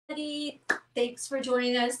everybody. Thanks for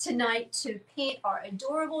joining us tonight to paint our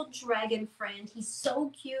adorable dragon friend. He's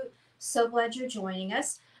so cute. So glad you're joining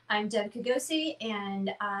us. I'm Deb Kagosi,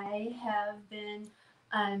 and I have been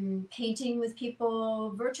painting with people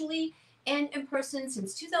virtually and in person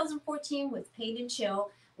since 2014 with Paint and Chill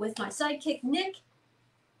with my sidekick Nick,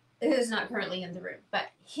 who's not currently in the room, but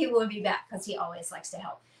he will be back because he always likes to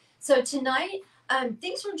help. So tonight,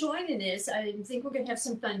 thanks for joining us. I think we're going to have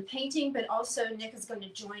some fun painting, but also Nick is going to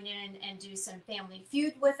join in and do some Family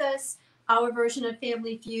Feud with us, our version of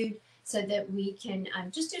Family Feud, so that we can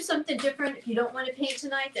just do something different. If you don't want to paint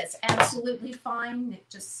tonight, that's absolutely fine. Nick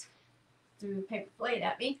just threw a paper plate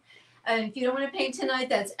at me. If you don't want to paint tonight,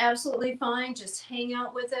 that's absolutely fine. Just hang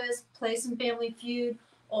out with us, play some Family Feud,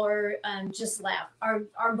 or just laugh.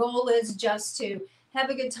 Our goal is just to have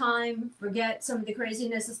a good time, forget some of the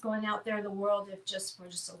craziness that's going out there in the world, if just for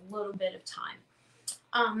just a little bit of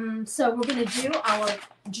time. So we're going to do our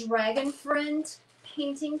dragon friend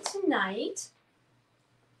painting tonight.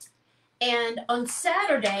 And on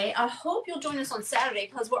Saturday, I hope you'll join us on Saturday,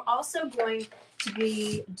 because we're also going to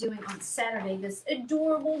be doing on Saturday this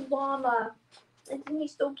adorable llama. Isn't he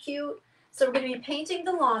so cute? So we're going to be painting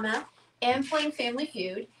the llama and playing Family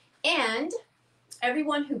Feud. And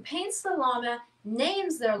everyone who paints the llama,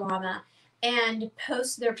 names their llama, and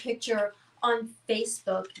posts their picture on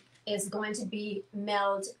Facebook is going to be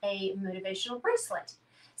mailed a motivational bracelet.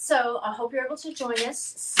 So I hope you're able to join us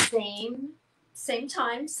same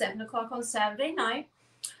time, 7 o'clock on Saturday night.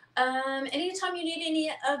 Anytime you need any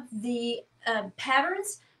of the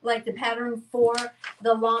patterns, like the pattern for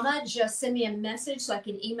the llama, just send me a message so I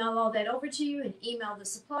can email all that over to you and email the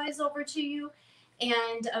supplies over to you,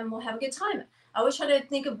 and we'll have a good time. I always try to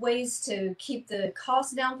think of ways to keep the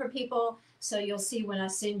cost down for people, so you'll see when I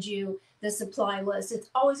send you the supply list. It's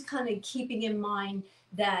always kind of keeping in mind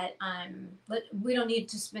that we don't need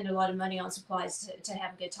to spend a lot of money on supplies to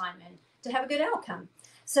have a good time and to have a good outcome.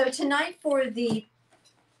 So tonight for the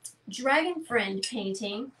Dragon Friend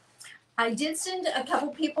painting, I did send a couple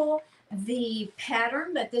people the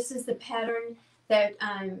pattern, but this is the pattern that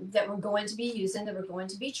we're going to be using, that we're going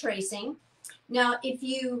to be tracing. Now, if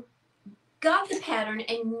you got the pattern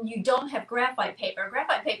and you don't have graphite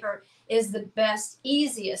paper is the best,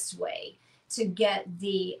 easiest way to get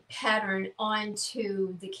the pattern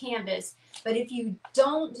onto the canvas. But if you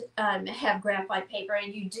don't have graphite paper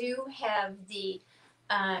and you do have the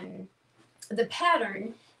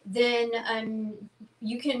pattern, then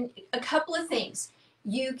you can, a couple of things.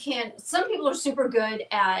 You can, some people are super good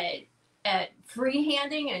at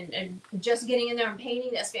freehanding and just getting in there and painting.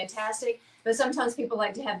 That's fantastic. But sometimes people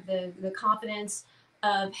like to have the confidence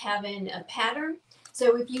of having a pattern.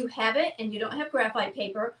 So if you have it and you don't have graphite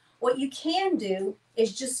paper, what you can do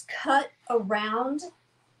is just cut around.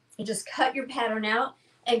 You just cut your pattern out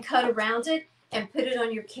and cut around it and put it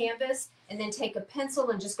on your canvas, and then take a pencil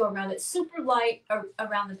and just go around it super light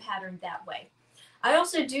around the pattern that way. I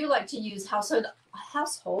also do like to use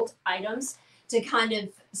household items to kind of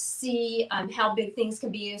see how big things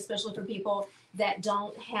can be, especially for people that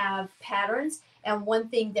don't have patterns. And one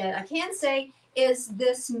thing that I can say is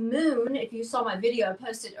this moon, if you saw my video I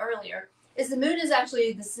posted earlier, is the moon is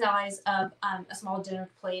actually the size of a small dinner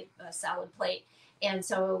plate, a salad plate. And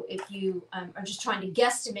so if you are just trying to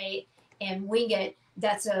guesstimate and wing it,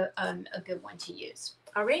 that's a good one to use.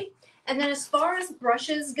 All right. And then as far as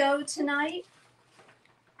brushes go tonight,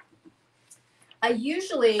 I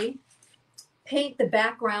usually paint the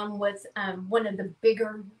background with one of the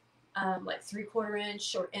bigger, like 3/4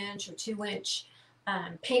 inch or 2-inch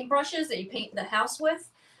paint brushes that you paint the house with.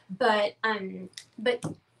 But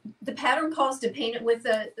the pattern calls to paint it with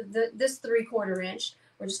this 3/4 inch.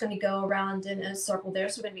 We're just going to go around in a circle there.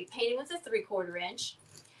 So we're going to be painting with a 3/4 inch.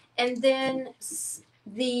 And then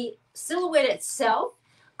the silhouette itself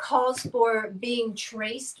calls for being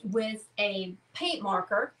traced with a paint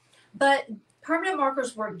marker, but permanent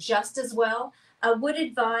markers work just as well. I would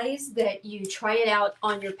advise that you try it out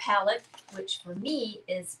on your palette, which for me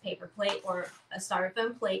is paper plate or a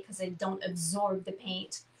styrofoam plate, because they don't absorb the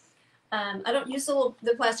paint. I don't use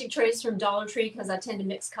the plastic trays from Dollar Tree because I tend to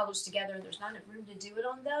mix colors together and there's not enough room to do it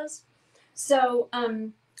on those. So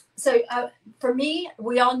for me,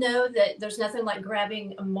 we all know that there's nothing like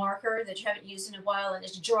grabbing a marker that you haven't used in a while and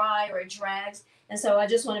it's dry or it drags. And so I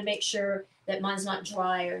just want to make sure that mine's not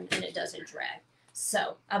dry and it doesn't drag.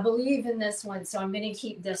 So I believe in this one, so I'm going to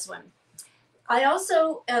keep this one. I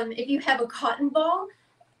also, if you have a cotton ball,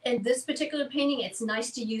 in this particular painting, it's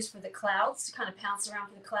nice to use for the clouds, to kind of pounce around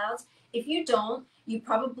for the clouds. If you don't, you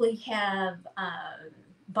probably have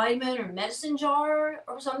vitamin or medicine jar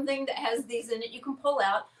or something that has these in it you can pull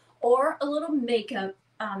out, or a little makeup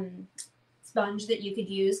sponge that you could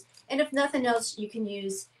use. And if nothing else, you can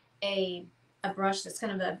use a brush that's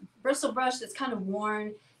kind of a bristle brush that's kind of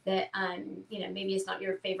worn, that maybe it's not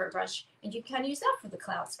your favorite brush, and you can use that for the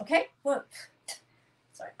clouds. Okay, look,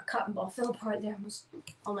 sorry, a cotton ball fell apart there,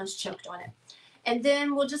 almost choked on it. And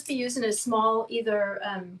then we'll just be using a small, either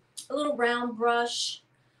a little round brush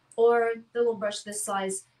or the little brush this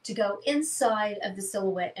size to go inside of the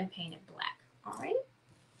silhouette and paint it black. All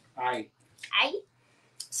right. Aye.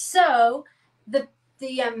 So the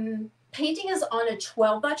painting is on a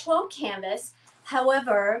 12 by 12 canvas.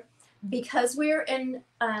 However, because we're in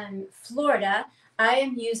Florida, I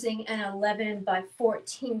am using an 11 by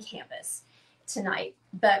 14 canvas tonight,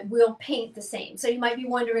 but we'll paint the same. So you might be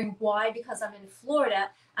wondering why, because I'm in Florida,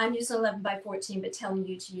 I'm using 11 by 14, but telling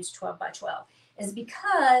you to use 12 by 12. Is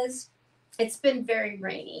because it's been very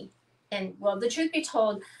rainy. And, well, the truth be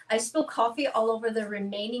told, I spilled coffee all over the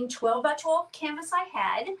remaining 12 by 12 canvas I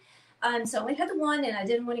had. So I only had the one, and I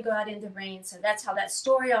didn't want to go out in the rain. So that's how that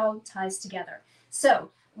story all ties together. So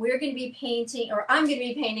we're going to be painting, or I'm going to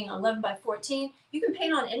be painting on 11 by 14. You can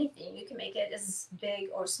paint on anything. You can make it as big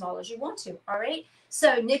or small as you want to. All right.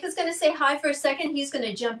 So Nick is going to say hi for a second. He's going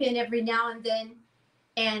to jump in every now and then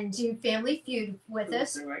and do Family Feud with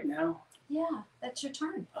us. Right now? Yeah, that's your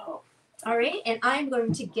turn. Oh. All right, and I'm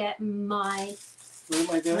going to get my What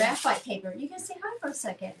am I doing? graphite paper. You guys say hi for a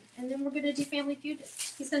second, and then we're going to do Family Feud.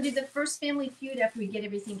 He's going to do the first Family Feud after we get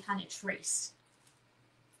everything kind of traced.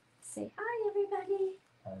 Say hi, everybody.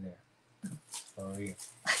 Hi there. How are you?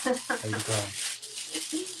 How you doing?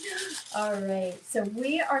 All right, so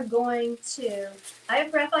we are going to, I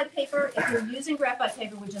have graphite paper. If you're using graphite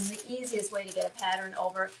paper, which is the easiest way to get a pattern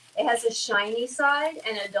over, it has a shiny side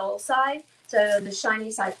and a dull side. So the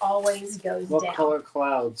shiny side always goes down. What color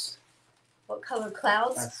clouds? What color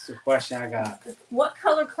clouds? That's the question I got. What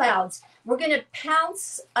color clouds? We're gonna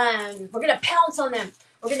pounce. We're gonna pounce on them.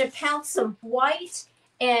 We're gonna pounce some white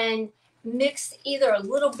and mix either a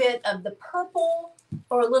little bit of the purple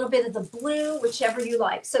or a little bit of the blue, whichever you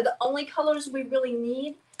like. So the only colors we really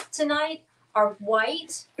need tonight are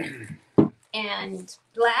white and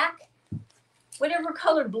black. Whatever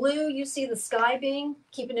color blue you see the sky being,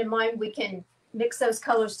 keeping in mind we can mix those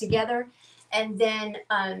colors together. And then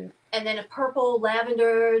a purple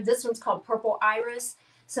lavender. This one's called purple iris.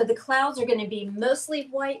 So the clouds are going to be mostly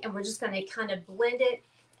white, and we're just going to kind of blend it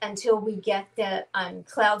until we get the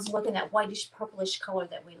clouds looking that whitish purplish color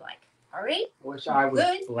that we like. All right? I wish I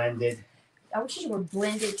was blended. I wish you were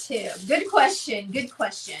blended too. Good question. Good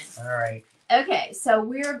question. All right. Okay, so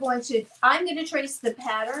I'm going to trace the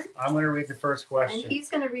pattern. I'm going to read the first question. And he's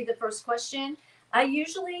going to read the first question. I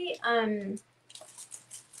usually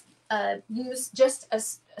use just a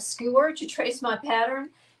skewer to trace my pattern,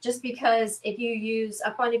 just because I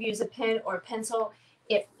find if you use a pen or a pencil,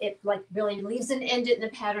 it like really leaves an end in the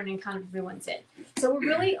pattern and kind of ruins it. So we're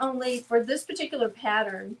really only, for this particular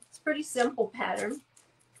pattern, it's a pretty simple pattern.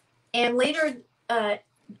 And later,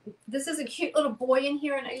 this is a cute little boy in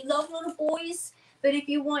here, and I love little boys. But if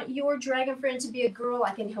you want your dragon friend to be a girl,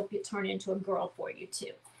 I can help you turn it into a girl for you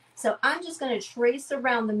too. So I'm just going to trace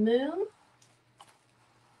around the moon.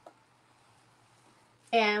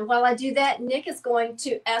 And while I do that, Nick is going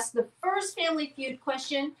to ask the first Family Feud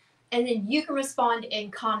question, and then you can respond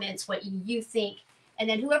in comments what you think. And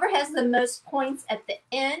then whoever has the most points at the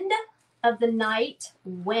end of the night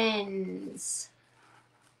wins.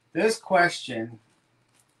 This question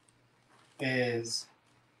is,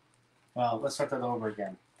 well, let's start that over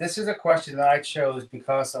again. This is a question that I chose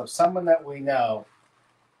because of someone that we know,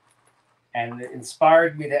 and it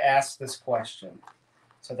inspired me to ask this question.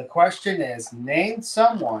 So the question is, name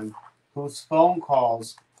someone whose phone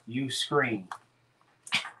calls you screen.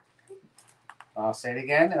 I'll say it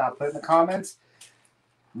again, and I'll put it in the comments.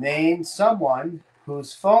 Name someone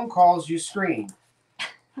whose phone calls you screen.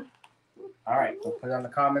 All right, we'll put it on the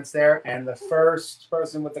comments there, and the first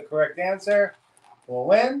person with the correct answer will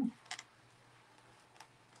win.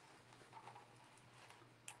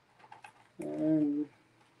 And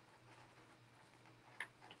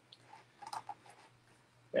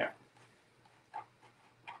there.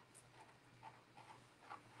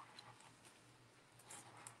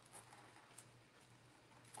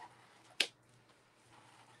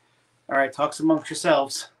 All right, talks amongst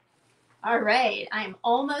yourselves. All right, I'm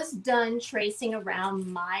almost done tracing around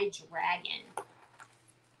my dragon.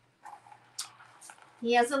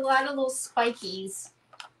 He has a lot of little spikies.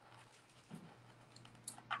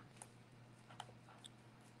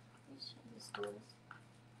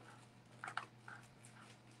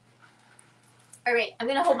 All right, I'm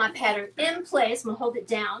going to hold my pattern in place. I'm going to hold it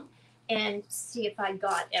down. and see if I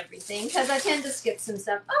got everything, because I tend to skip some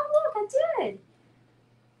stuff. Oh, look, I did.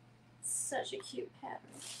 Such a cute pattern.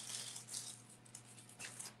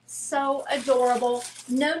 So adorable.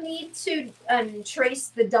 No need to trace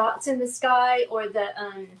the dots in the sky or the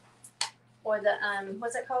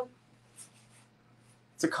what's that called?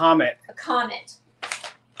 It's a comet. A comet.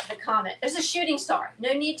 The comet. There's a shooting star.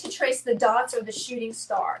 No need to trace the dots or the shooting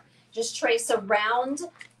star. Just trace around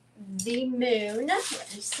the moon.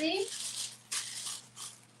 Let me see.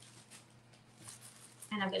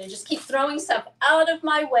 And I'm going to just keep throwing stuff out of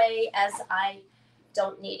my way as I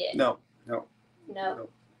don't need it. No. No.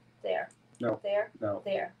 There. No. There. No.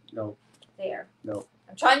 There. No. There. No.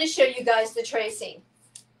 I'm trying to show you guys the tracing.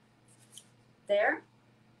 There.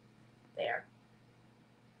 There.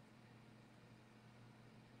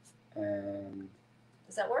 And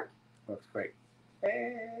Does that work? looks great.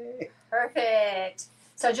 Hey. Perfect.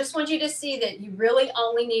 So I just want you to see that you really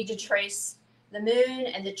only need to trace the moon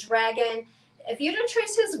and the dragon. If you don't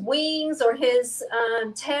trace his wings or his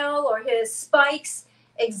tail or his spikes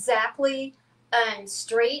exactly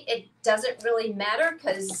straight, it doesn't really matter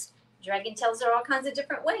because dragon tails are all kinds of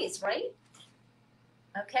different ways, right?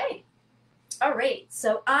 Okay. All right.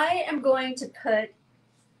 So I am going to put,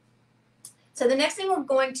 so the next thing we're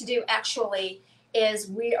going to do actually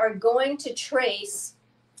is we are going to trace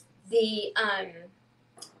the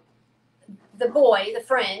boy, the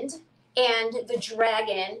friend, and the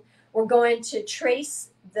dragon. We're going to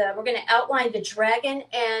we're going to outline the dragon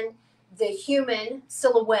and the human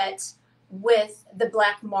silhouette with the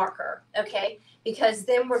black marker, okay? Because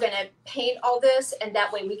then we're going to paint all this, and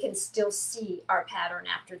that way we can still see our pattern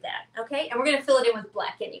after that, okay? And we're going to fill it in with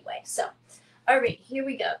black anyway. So, all right, here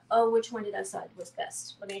we go. Oh, which one did I decide was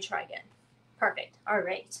best? We're going to try again. Perfect. All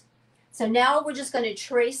right. So now we're just going to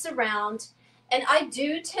trace around. And I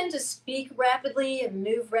do tend to speak rapidly and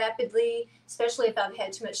move rapidly, especially if I've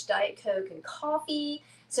had too much Diet Coke and coffee.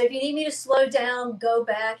 So if you need me to slow down, go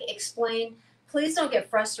back, explain, please don't get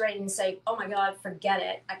frustrated and say, oh my God, forget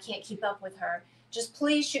it. I can't keep up with her. Just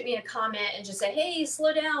please shoot me a comment and just say, hey,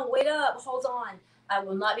 slow down, wait up, hold on. I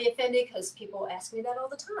will not be offended because people ask me that all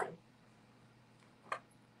the time.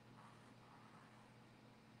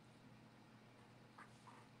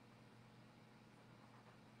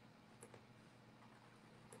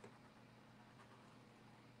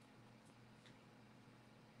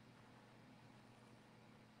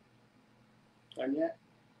 Done yet?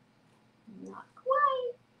 Not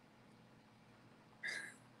quite.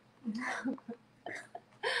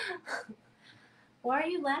 Why are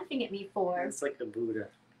you laughing at me for? It's like a Buddha.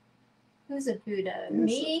 Who's a Buddha? It's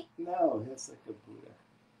Me? No, it's like a Buddha.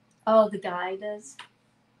 Oh, the guy does.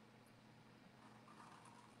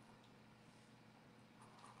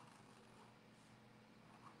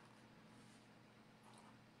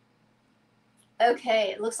 Okay,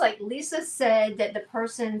 it looks like Lisa said that the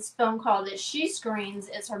person's phone call that she screens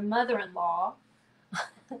is her mother-in-law.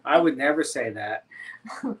 I would never say that.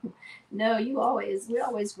 No, we always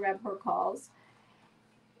grab her calls.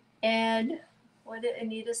 And what did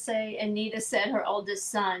Anita say? Anita said her oldest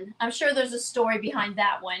son. I'm sure there's a story behind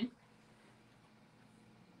that one.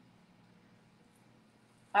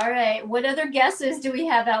 All right, what other guesses do we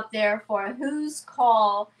have out there for whose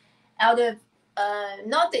call out of,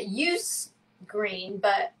 not that you screen,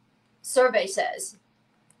 but survey says?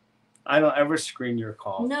 I don't ever screen your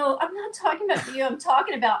call. No, I'm not talking about you. I'm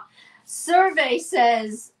talking about survey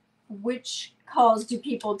says which calls do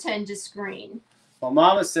people tend to screen? Well,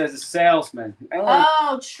 Mama says a salesman.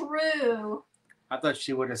 Oh, true. I thought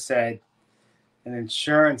she would have said an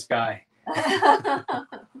insurance guy.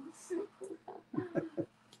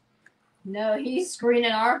 No, he's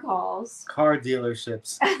screening our calls. Car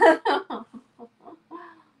dealerships.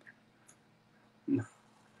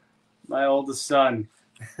 My oldest son.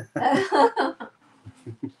 We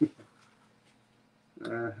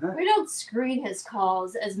don't screen his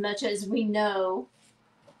calls as much as we know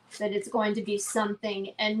that it's going to be something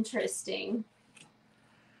interesting.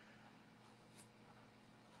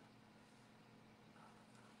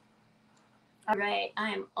 All right, I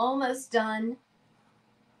am almost done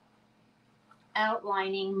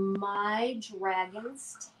outlining my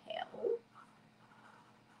dragon's tail.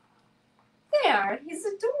 There, he's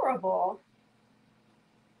adorable.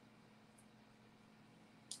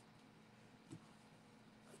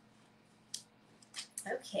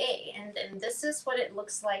 Okay, and then this is what it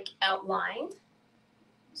looks like outlined.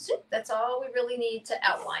 So that's all we really need to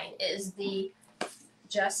outline is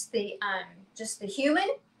just the human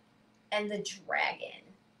and the dragon.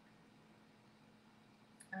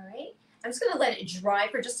 All right, I'm just gonna let it dry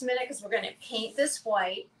for just a minute because we're gonna paint this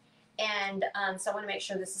white, And so I want to make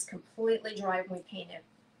sure this is completely dry when we paint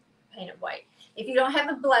it white. If you don't have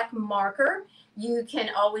a black marker, you can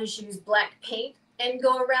always use black paint and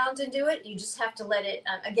go around and do it. You just have to let it,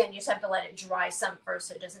 again, you just have to let it dry some first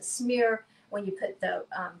so it doesn't smear when you put the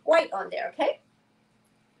white on there, okay?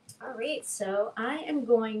 All right, so I am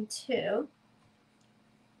going to,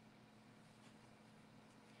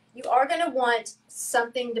 you are going to want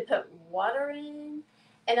something to put water in,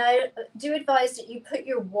 and I do advise that you put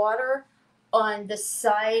your water on the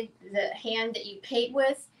side, the hand that you paint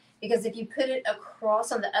with, because if you put it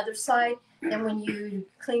across on the other side, then when you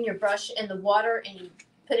clean your brush in the water and you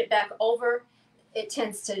put it back over, it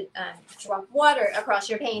tends to drop water across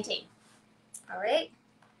your painting. All right.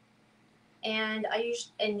 And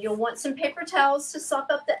you'll want some paper towels to sop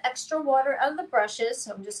up the extra water out of the brushes.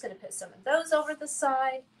 So I'm just going to put some of those over the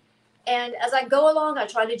side. And as I go along, I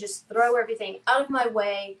try to just throw everything out of my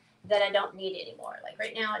way that I don't need anymore. Like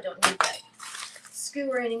right now, I don't need that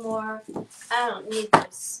skewer anymore. I don't need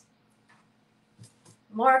those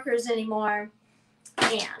markers anymore.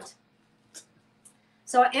 And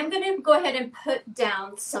so I am going to go ahead and put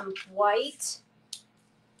down some white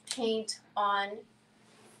paint on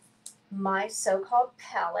my so-called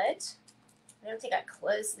palette. I don't think I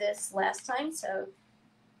closed this last time, so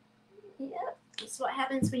yeah, this is what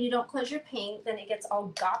happens when you don't close your paint. Then it gets all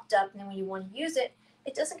gopped up, and then when you want to use it,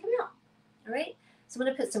 it doesn't come out. All right, so I'm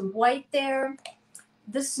going to put some white there.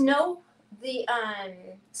 The snow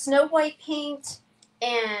white paint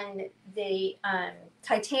and the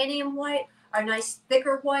titanium white are nice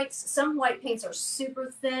thicker whites. Some white paints are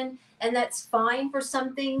super thin, and that's fine for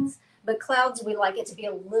some things. But clouds, we like it to be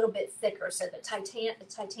a little bit thicker, so the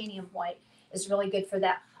titanium white is really good for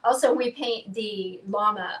that. Also, we paint the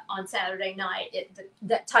llama on Saturday night.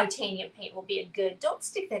 That titanium paint will be a good, don't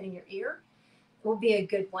stick that in your ear, will be a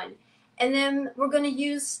good one. And then we're going to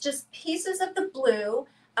use just pieces of the blue.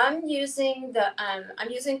 I'm using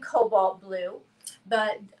cobalt blue,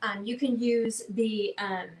 but you can use the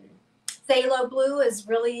phthalo blue is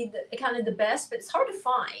really kind of the best, but it's hard to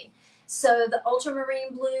find. So the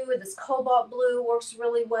ultramarine blue, this cobalt blue works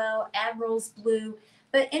really well, Admiral's blue,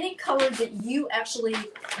 but any color that you actually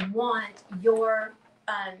want your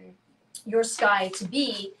sky to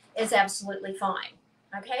be is absolutely fine,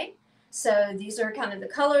 okay? So these are kind of the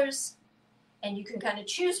colors, and you can kind of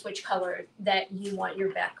choose which color that you want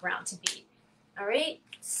your background to be, all right?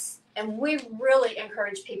 And we really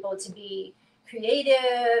encourage people to be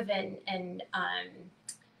creative and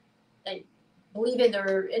believe in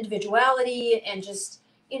their individuality and just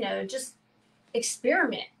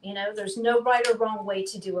experiment. There's no right or wrong way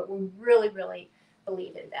to do it. We really, really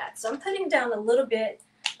believe in that. So I'm putting down a little bit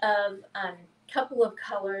of couple of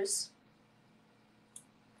colors,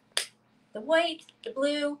 the white, the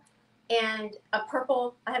blue, and a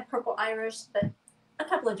purple. I have purple iris, but a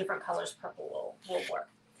couple of different colors purple will work.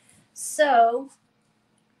 So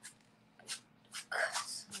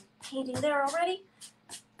painting there already.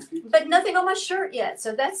 But nothing on my shirt yet,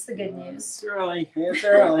 so that's the good news. It's early. It's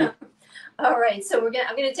early. All right, so I'm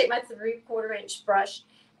gonna take my 3/4 inch brush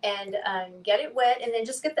and get it wet, and then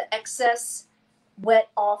just get the excess wet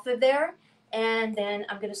off of there. And then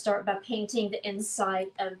I'm gonna start by painting the inside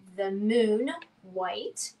of the moon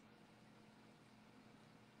white.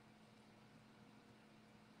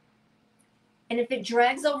 And if it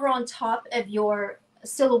drags over on top of your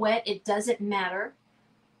silhouette, it doesn't matter.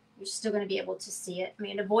 You're still going to be able to see it. I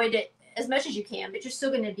mean, avoid it as much as you can, but you're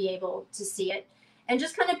still going to be able to see it. And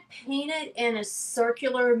just kind of paint it in a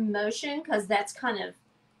circular motion, because that's kind of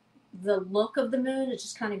the look of the moon. It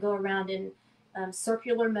just kind of go around in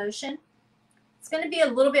circular motion. It's going to be a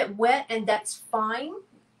little bit wet, and that's fine.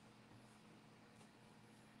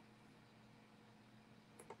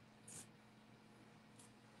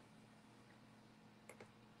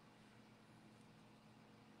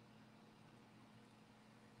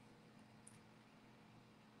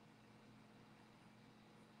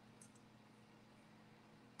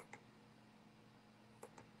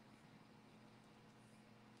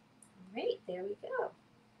 Great, there we go.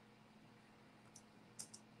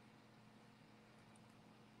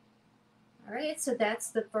 All right, so that's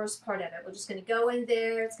the first part of it. We're just going to go in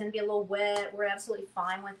there. It's going to be a little wet. We're absolutely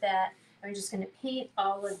fine with that. I'm just going to paint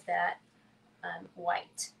all of that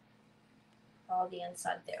white. All the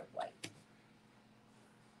inside there white.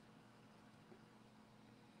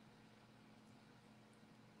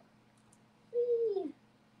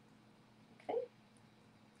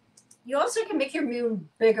 You also can make your moon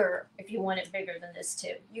bigger if you want it bigger than this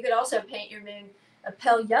too. You could also paint your moon a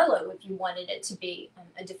pale yellow if you wanted it to be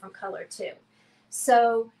a different color too.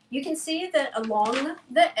 So you can see that along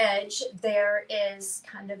the edge there is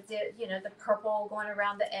kind of the, you know, the purple going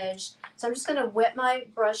around the edge. So I'm just going to wet my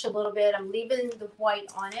brush a little bit. I'm leaving the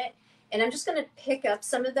white on it, and I'm just going to pick up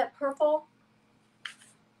some of that purple.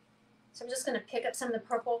 So I'm just going to pick up some of the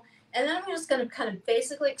purple, and then I'm just going to kind of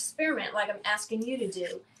basically experiment like I'm asking you to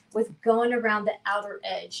do with going around the outer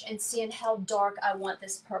edge and seeing how dark I want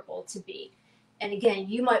this purple to be. And again,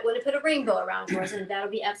 you might want to put a rainbow around yours, and that'll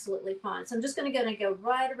be absolutely fine. So I'm just going to go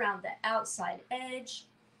right around the outside edge,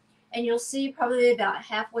 and you'll see probably about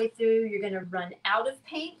halfway through you're going to run out of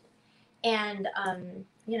paint, and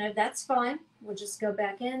you know, that's fine. We'll just go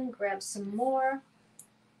back in, grab some more.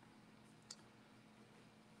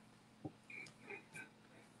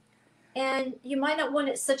 And you might not want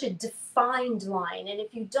it such a defined line, and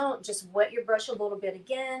if you don't, just wet your brush a little bit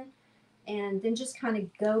again, and then just kind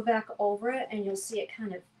of go back over it, and you'll see it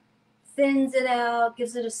kind of thins it out,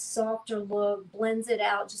 gives it a softer look, blends it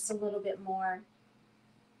out just a little bit more.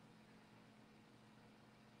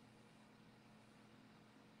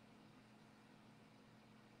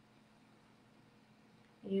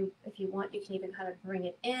 If you want, you can even kind of bring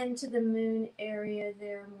it into the moon area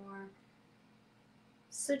there more.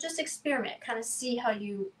 So just experiment, kind of see how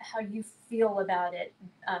you feel about it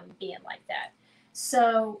being like that.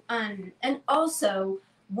 So and also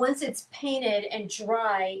once it's painted and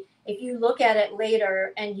dry, if you look at it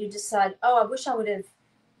later and you decide, oh, I wish I would have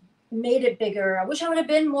made it bigger, I wish I would have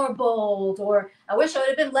been more bold, or I wish I would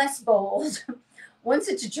have been less bold. Once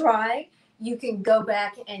it's dry, you can go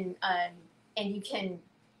back and you can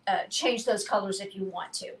change those colors if you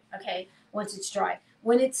want to. Okay, once it's dry.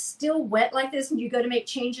 When it's still wet like this and you go to make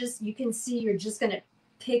changes, you can see you're just going to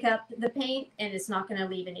pick up the paint and it's not going to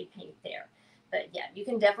leave any paint there. But yeah, you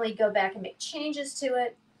can definitely go back and make changes to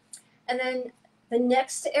it. And then the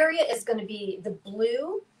next area is going to be the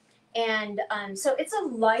blue. And so it's a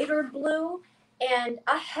lighter blue. And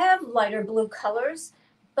I have lighter blue colors,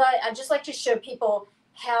 but I just like to show people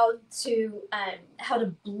how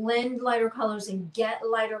to blend lighter colors and get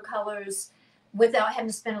lighter colors without having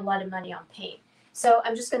to spend a lot of money on paint. So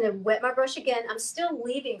I'm just going to wet my brush again. I'm still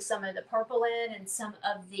leaving some of the purple in and some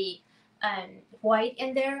of the white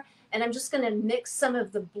in there. And I'm just going to mix some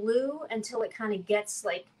of the blue until it kind of gets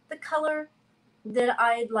like the color that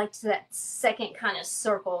I'd like that second kind of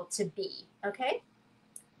circle to be. Okay?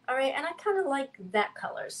 All right, and I kind of like that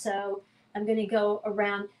color. So I'm going to go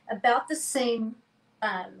around about the same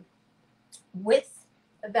width,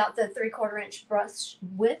 about the 3/4 inch brush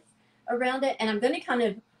width around it. And I'm going to kind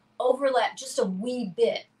of overlap just a wee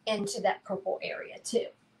bit into that purple area too.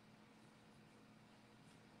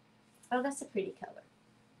 Oh, that's a pretty color.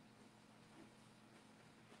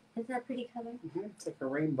 Isn't that a pretty color? Mm-hmm. It's like a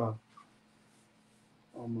rainbow,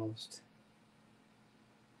 almost.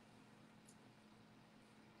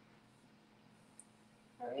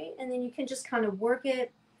 All right, and then you can just kind of work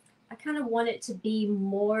it. I kind of want it to be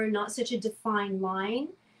more, not such a defined line.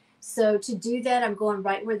 So to do that, I'm going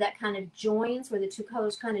right where that kind of joins, where the two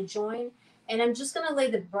colors kind of join. And I'm just going to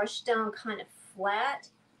lay the brush down kind of flat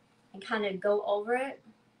and kind of go over it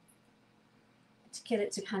to get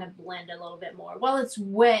it to kind of blend a little bit more. While it's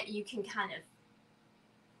wet, you can kind of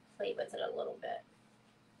play with it a little bit.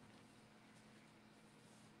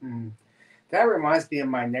 That reminds me of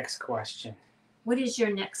my next question. What is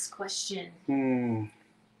your next question?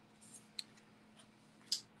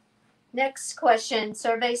 Next question,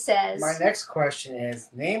 survey says. My next question is,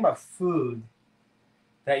 name a food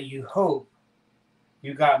that you hope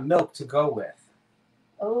you got milk to go with.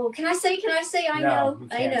 Oh, can I say? I No, know. you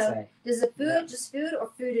I can't know. say. Does it food, No. just food, or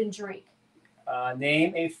food and drink?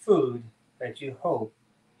 Name a food that you hope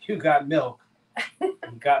you got milk. You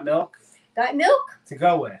got milk Got milk? to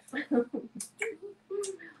go with.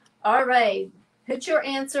 All right. Put your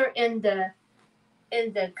answer in the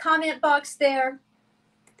comment box there.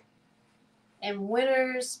 And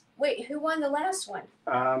winners. Wait, who won the last one?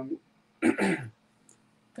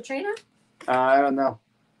 Katrina? I don't know.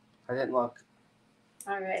 I didn't look.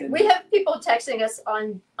 All right. We have people texting us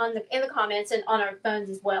in the comments and on our phones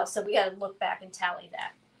as well, so we got to look back and tally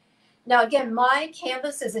that. Now again, my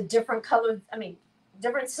canvas is a different color.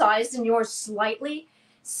 Different size than yours slightly.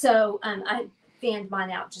 So I fanned mine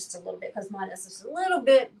out just a little bit because mine is just a little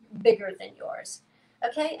bit bigger than yours.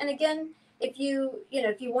 Okay, and again, if you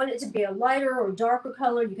want it to be a lighter or darker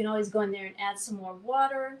color, you can always go in there and add some more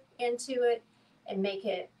water into it and make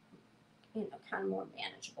it, kind of more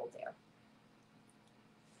manageable there.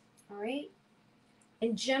 All right.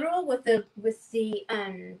 In general, with the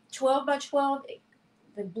 12 by 12,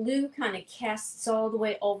 the blue kind of casts all the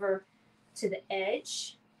way over to the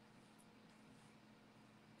edge.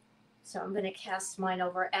 So I'm going to cast mine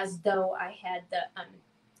over as though I had the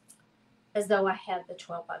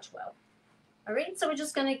 12 by 12. All right, so we're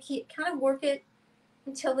just going to keep kind of work it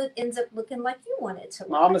until it ends up looking like you want it to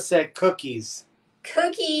look. Mama said cookies.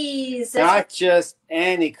 Cookies. Not just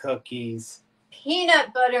any cookies.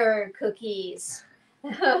 Peanut butter cookies.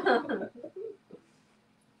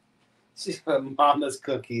 She put Mama's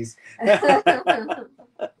cookies.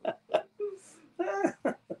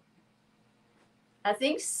 I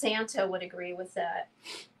think Santa would agree with that.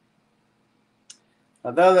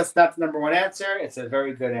 Although that's not the number one answer, it's a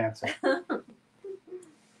very good answer.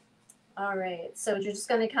 All right, so you're just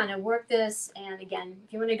going to kind of work this, and again,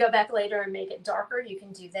 if you want to go back later and make it darker, you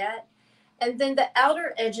can do that. And then the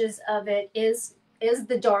outer edges of it is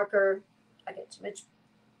the darker. I get too much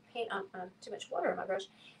paint on too much water on my brush.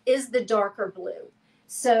 Is the darker blue.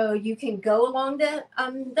 So you can go along the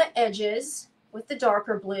edges with the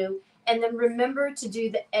darker blue, and then remember to do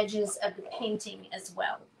the edges of the painting as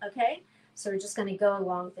well. Okay, so we're just going to go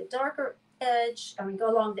along the darker edge. Go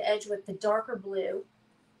along the edge with the darker blue.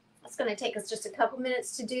 It's going to take us just a couple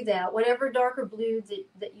minutes to do that. Whatever darker blue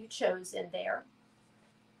that you chose in there.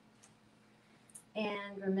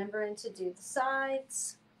 And remembering to do the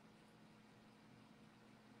sides.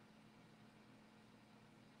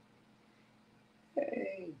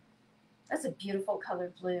 Hey. That's a beautiful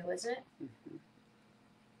colored blue, isn't it? Mm-hmm.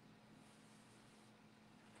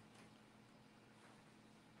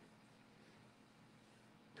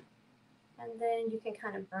 And then you can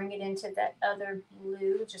kind of bring it into that other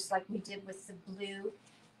blue, just like we did with the blue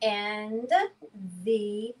and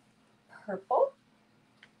the purple.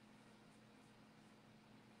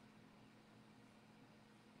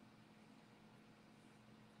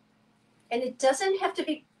 And it doesn't have to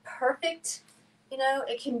be perfect,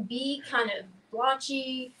 it can be kind of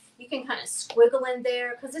blotchy. You can kind of squiggle in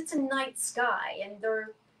there because it's a night sky and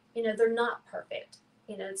they're not perfect.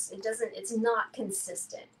 It's not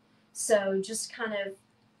consistent. So just kind of,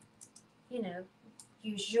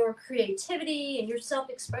 use your creativity and your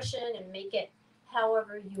self-expression and make it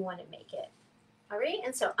however you want to make it. All right,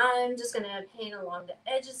 and so I'm just going to paint along the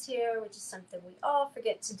edges here, which is something we all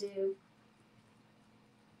forget to do.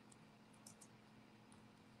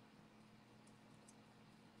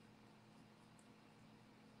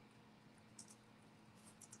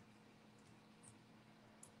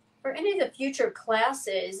 For any of the future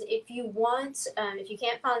classes, if you want, if you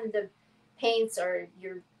can't find the paints or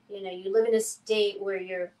you live in a state where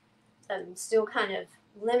you're still kind of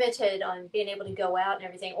limited on being able to go out and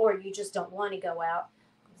everything, or you just don't want to go out,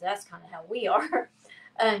 because that's kind of how we are,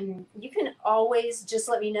 you can always just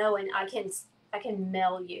let me know and I can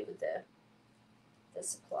mail you the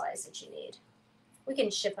supplies that you need. We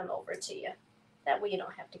can ship them over to you. That way you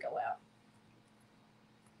don't have to go out.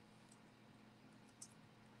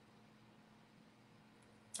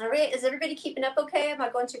 All right, is everybody keeping up okay? Am I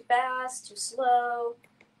going too fast, too slow?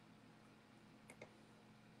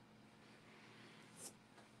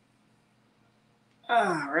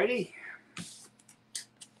 Ready?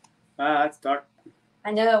 It's dark.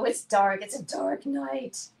 I know, it's dark. It's a dark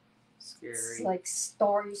night. Scary. It's like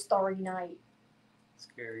starry night.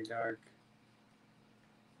 Scary dark.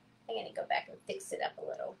 I'm going to go back and fix it up a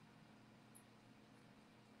little.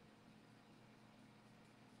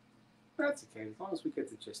 That's okay, as long as we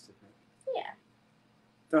get the gist of it. Yeah.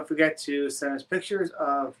 Don't forget to send us pictures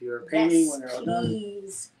of your painting when they're all done.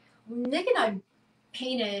 Please. Nick and I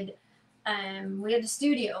painted, we had a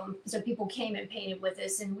studio, so people came and painted with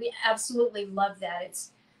us, and we absolutely love that.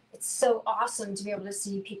 It's so awesome to be able to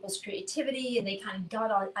see people's creativity, and they kind of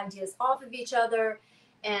got all ideas off of each other,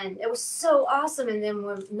 and it was so awesome. And then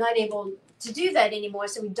we're not able to do that anymore,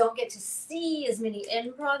 so we don't get to see as many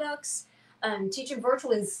end products. Teaching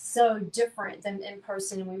virtually is so different than in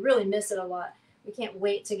person, and we really miss it a lot. We can't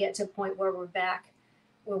wait to get to a point where we're back,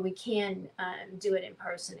 where we can do it in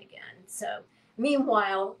person again. So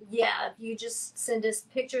meanwhile, yeah, if you just send us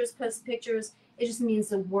pictures, post pictures, it just means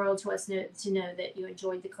the world to us to know that you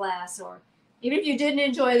enjoyed the class, or even if you didn't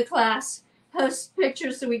enjoy the class, post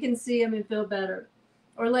pictures so we can see them and feel better,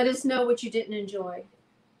 or let us know what you didn't enjoy.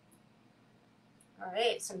 All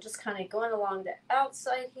right, so I'm just kind of going along the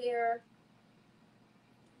outside here.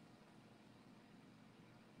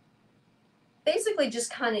 Basically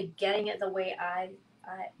just kind of getting it the way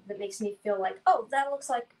that makes me feel like, oh, that looks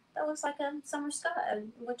like a summer sky, a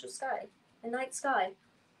winter sky, a night sky.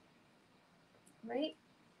 Right?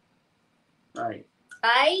 Right.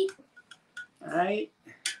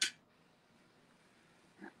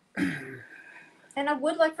 And I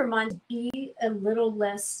would like for mine to be a little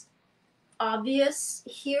less obvious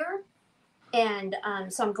here. And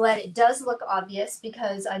so I'm glad it does look obvious,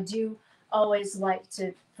 because I do always like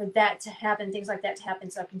for that to happen, things like that to happen,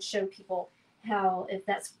 so I can show people how, if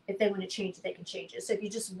they want to change it, they can change it. So if you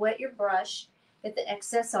just wet your brush, get the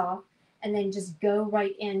excess off, and then just go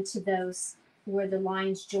right into those where the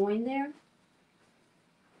lines join there,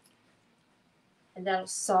 and that'll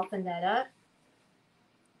soften that up.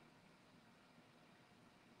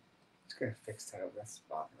 Just gonna fix that over. That's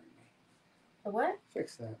bothering me. The what?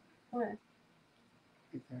 Fix that. Where?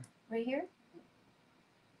 Right there. Right here?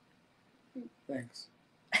 Thanks.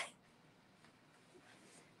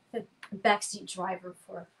 The backseat driver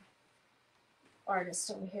for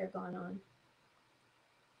artists over here going on.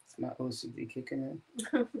 It's my OCD kicking in.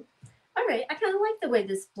 All right, I kind of like the way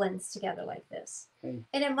this blends together like this. Mm.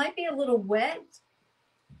 And it might be a little wet.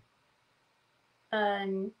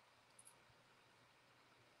 When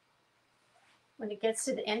it gets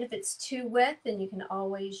to the end, if it's too wet, then you can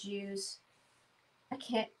always use, I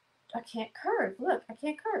can't curve. Look, I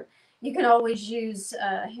can't curve. You can always use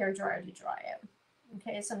a hairdryer to dry it.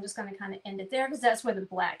 Okay, so I'm just going to kind of end it there, because that's where the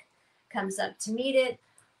black comes up to meet it.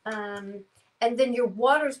 And then your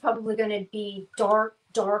water is probably going to be dark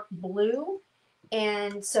blue.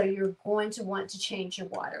 And so you're going to want to change your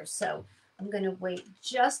water. So I'm going to wait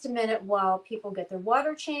just a minute while people get their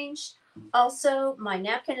water changed. Also, my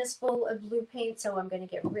napkin is full of blue paint, so I'm going to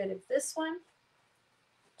get rid of this one.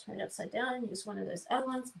 Turn it upside down, use one of those other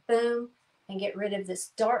ones, boom, and get rid of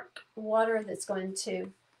this dark water that's going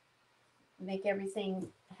to make everything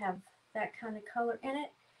have that kind of color in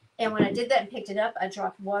it. And when I did that and picked it up, I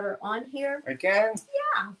dropped water on here. Again?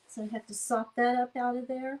 Yeah. So I have to sop that up out of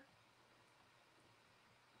there.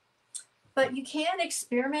 But you can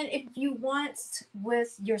experiment if you want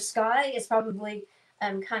with your sky. It's probably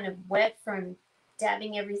kind of wet from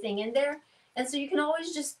dabbing everything in there. And so you can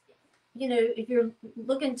always just, if you're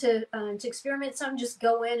looking to experiment some, just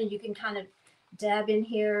go in and you can kind of dab in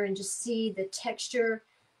here and just see the texture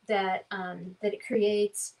that it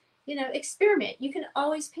creates. Experiment. You can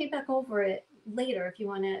always paint back over it later if you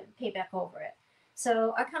want to paint back over it.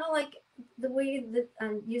 So I kind of like the way that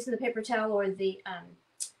I'm using the paper towel or the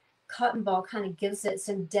cotton ball kind of gives it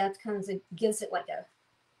some depth, kind of gives it like a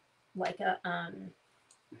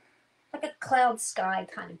cloud sky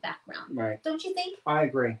kind of background. Right. Don't you think? I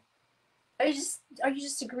agree. Are you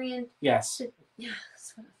just agreeing? Yes. Yeah,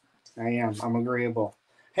 that's what I thought. I am. I'm agreeable.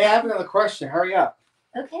 Hey, I have another question. Hurry up.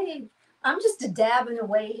 Okay. I'm just dabbing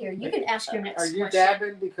away here. You can ask your next question. Are you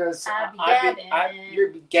dabbing? Because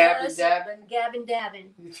you're gabbing, dabbing? Gabbing,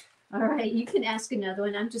 dabbing. All right, you can ask another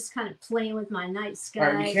one. I'm just kind of playing with my night sky.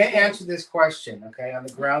 All right, you can't answer this question, okay, on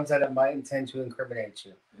the grounds that it might intend to incriminate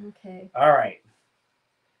you. Okay. All right.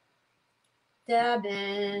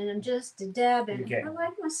 Dabbing. I'm just dabbing. Okay. I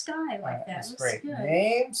like my sky like that. That's Looks great. good.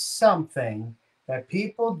 Name something that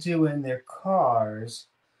people do in their cars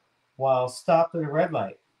while stopped at a red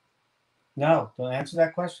light. No, don't answer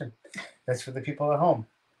that question. That's for the people at home.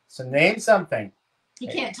 So name something. He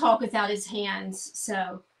can't talk without his hands,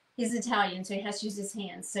 so he's Italian, so he has to use his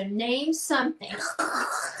hands. So name something.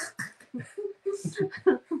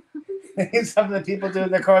 Name something that people do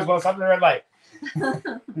in their cars while stopped at a red light.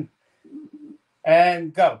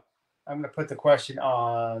 And go. I'm going to put the question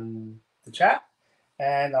on the chat,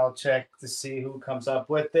 and I'll check to see who comes up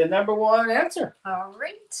with the number one answer. All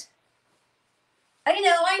right. I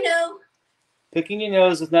know. Picking your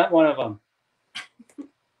nose is not one of them.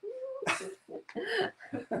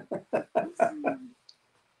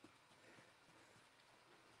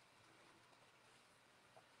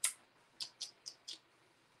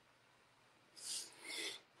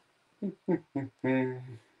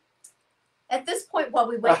 At this point, while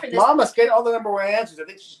we wait for this, Mama's getting all the number one answers. I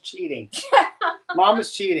think she's cheating.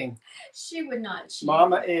 Mama's cheating. She would not cheat.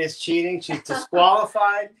 Mama is cheating. She's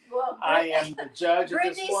disqualified. Well, I am the judge of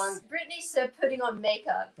this one. Brittany said putting on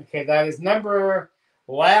makeup. Okay, that is number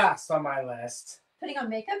last on my list. Putting on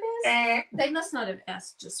makeup is? They must not have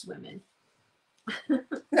asked just women.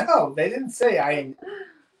 No, they didn't say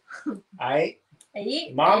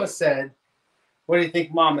Mama said, what do you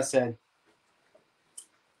think Mama said?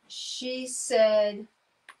 She said,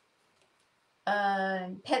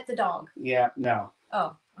 pet the dog. Yeah, no.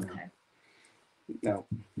 Oh, okay. No.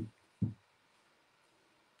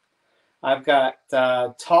 I've got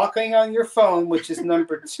talking on your phone, which is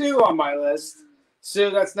number 2 on my list. Sue,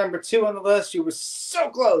 that's number 2 on the list. You were so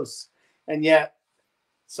close, and yet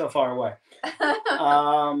so far away.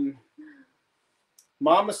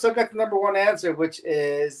 Mama still got the number 1 answer, which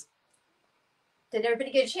is... Did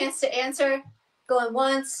everybody get a chance to answer? Going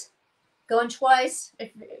once, going twice.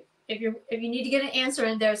 If you need to get an answer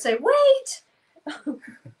in there, say wait.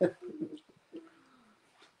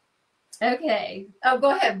 Okay. Oh,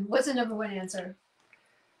 go ahead. What's the number one answer?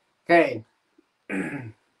 Okay.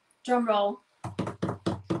 Drum roll.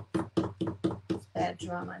 Bad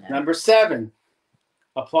drum, I know. Number 7,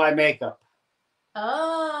 apply makeup.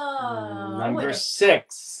 Oh. Number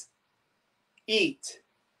 6, eat.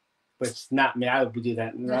 But it's not me. I would do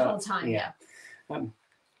that The whole time, yeah.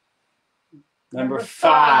 Number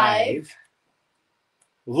 5,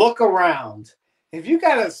 look around. If you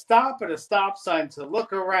got to stop at a stop sign to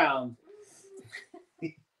look around,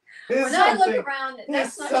 when I look around,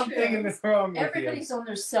 that's not something true. wrong with Everybody's you. on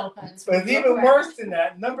their cell phones. But it's even worse than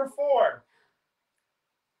that. Number 4,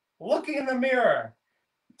 looking in the mirror.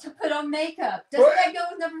 To put on makeup. Doesn't that go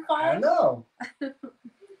with number 5? I know.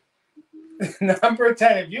 Number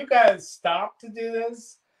 10, if you guys stop to do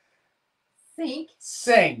this, think.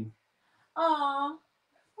 Sing. Aw.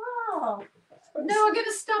 Wow. No, I'm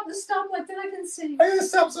gonna stop the stoplight, then I can sing. I gotta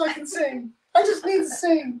stop so I can sing. I just need to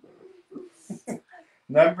sing.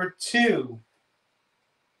 Number 2,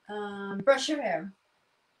 brush your hair.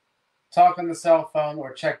 talk on the cell phone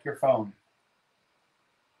or check your phone.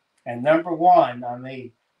 And number 1 on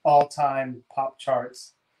the all-time pop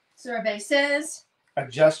charts, Survey says.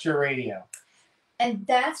 adjust your radio. And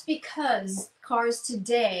that's because cars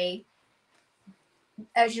today,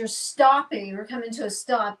 as you're stopping or coming to a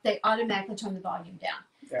stop, they automatically turn the volume down.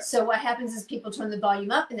 Yeah. So what happens is people turn the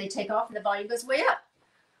volume up and they take off and the volume goes way up.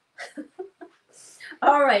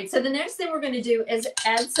 All right, so the next thing we're going to do is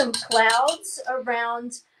add some clouds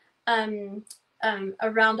around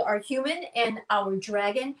around our human and our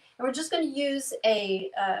dragon. And we're just going to use a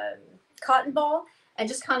cotton ball and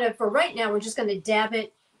just kind of, for right now, we're just going to dab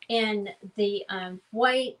it in the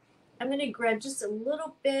white. I'm going to grab just a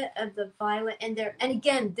little bit of the violet in there. And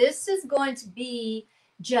again, this is going to be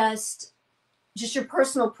just your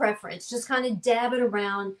personal preference. Just kind of dab it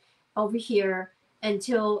around over here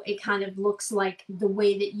until it kind of looks like the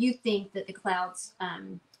way that you think that the clouds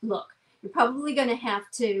look. You're probably going to have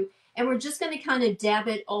to, and we're just going to kind of dab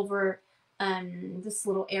it over this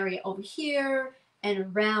little area over here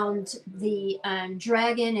and around the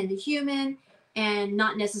dragon and the human, and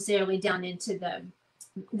not necessarily down into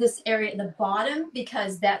this area at the bottom,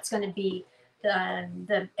 because that's going to be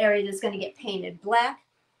the area that's going to get painted black.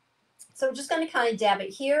 So we're just going to kind of dab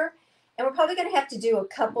it here, and we're probably going to have to do a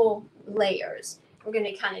couple layers. We're going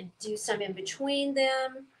to kind of do some in between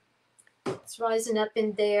them. It's rising up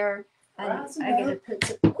in there. I gotta put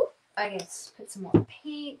some more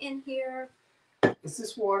paint in here. Is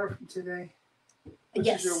this water from today? Which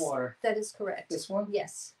Yes, is your water? that is correct. This one?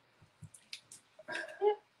 Yes.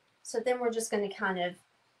 Yep. So then we're just going to kind of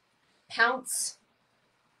pounce.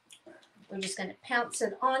 We're just going to pounce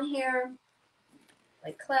it on here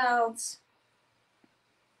like clouds.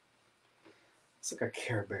 It's like a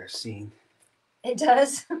Care Bear scene. It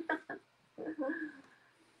does.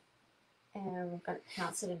 And we're going to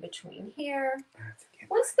pounce it in between here.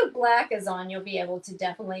 Once the black is on, you'll be able to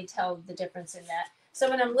definitely tell the difference in that. So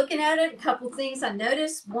when I'm looking at it, a couple things I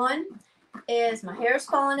noticed. One is my hair's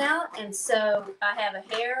falling out, and so I have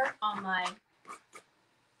a hair on my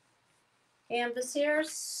canvas here.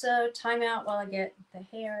 So time out while I get the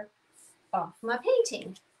hair off my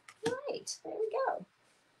painting. Right, there we go.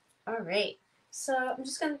 All right, so I'm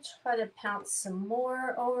just going to try to pounce some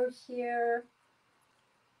more over here.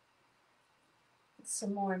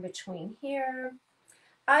 Some more in between here.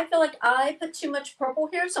 I feel like I put too much purple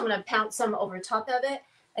here, so I'm going to pounce some over top of it.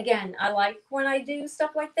 Again, I like when I do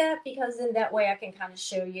stuff like that, because in that way I can kind of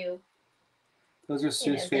show you. Those are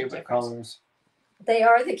Sue's favorite colors. They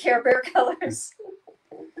are the Care Bear colors.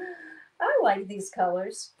 I like these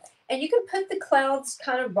colors. And you can put the clouds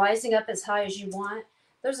kind of rising up as high as you want.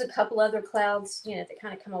 There's a couple other clouds, you know, that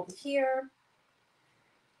kind of come over here.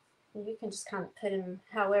 And you can just kind of put them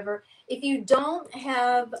however. If you don't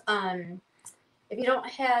have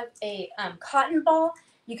a cotton ball,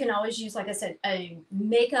 you can always use, like I said, a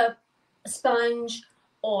makeup sponge,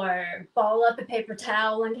 or ball up a paper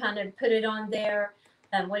towel and kind of put it on there.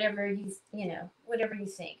 Whatever you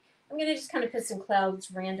think. I'm gonna just kind of put some clouds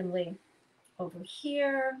randomly over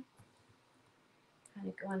here. Kind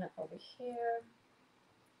of going up over here.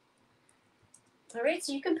 All right,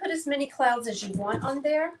 so you can put as many clouds as you want on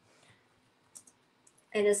there,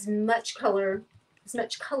 and as much colors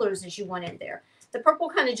as you want in there. The purple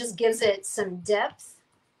kind of just gives it some depth.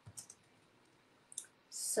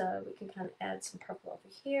 So we can kind of add some purple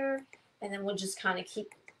over here, and then we'll just kind of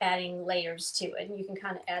keep adding layers to it. And you can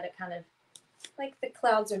kind of add it kind of like the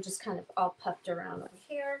clouds are just kind of all puffed around over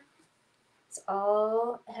here. It's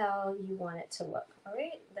all how you want it to look. All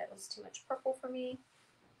right, that was too much purple for me.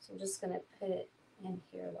 So I'm just going to put it in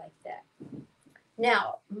here like that.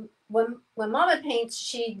 Now, when Mama paints,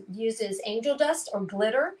 she uses angel dust or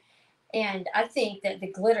glitter, and I think that the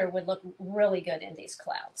glitter would look really good in these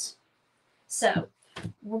clouds. So,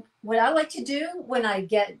 what I like to do when I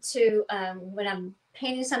get to when I'm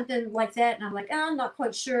painting something like that, and I'm like, oh, I'm not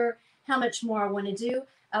quite sure how much more I want to do,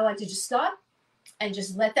 I like to just stop and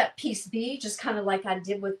just let that piece be, just kind of like I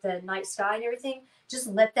did with the night sky and everything. Just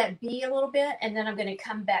let that be a little bit, and then I'm going to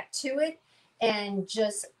come back to it, and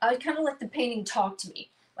just I kind of let the painting talk to me.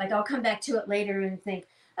 Like I'll come back to it later and think,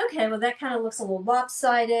 okay, well that kind of looks a little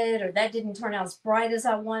lopsided, or that didn't turn out as bright as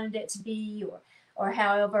I wanted it to be, or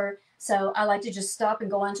however. So I like to just stop and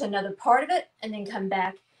go on to another part of it, and then come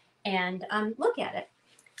back and look at it.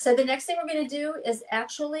 So the next thing we're going to do is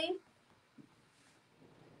actually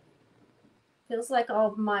feels like all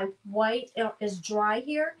of my white is dry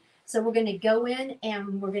here. So we're going to go in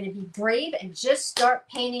and we're going to be brave and just start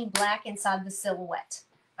painting black inside the silhouette.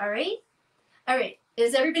 All right? All right.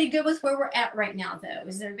 Is everybody good with where we're at right now, though?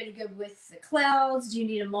 Is everybody good with the clouds? Do you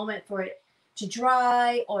need a moment for it to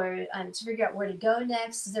dry or to figure out where to go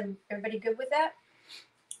next? Is everybody good with that?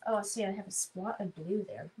 Oh, see, I have a spot of blue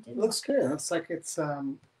there. It looks good. It looks like it's I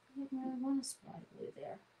want a spot of blue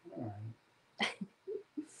there. All right.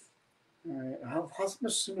 All right. How's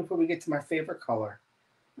much sooner before we get to my favorite color?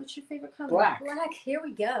 What's your favorite color? Black. Black. Here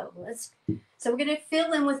we go. So we're gonna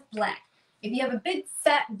fill in with black. If you have a big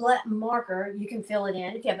fat black marker, you can fill it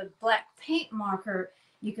in. If you have a black paint marker,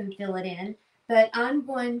 you can fill it in. But I'm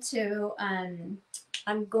going to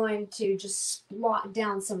just blot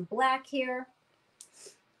down some black here.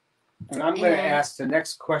 And I'm going to ask the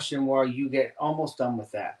next question while you get almost done with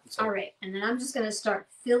that. So. All right, and then I'm just going to start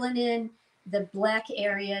filling in the black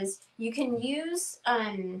areas. You can use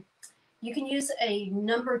a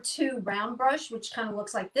number 2 round brush, which kind of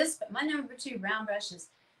looks like this, but my number 2 round brush is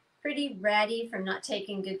pretty ratty from not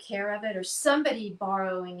taking good care of it, or somebody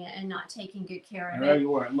borrowing it and not taking good care of it. I know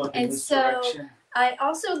you weren't looking this direction. I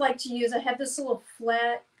also like to use, I have this little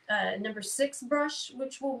flat number 6 brush,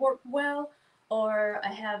 which will work well, or I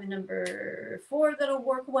have a number 4 that'll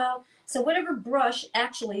work well. So whatever brush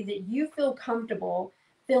actually that you feel comfortable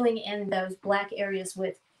filling in those black areas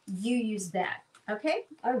with, you use that. Okay?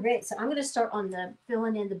 All right, so I'm going to start on the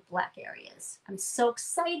filling in the black areas. I'm so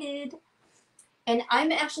excited. And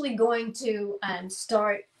I'm actually going to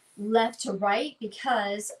start left to right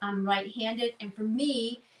because I'm right-handed. And for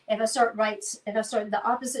me, if I start the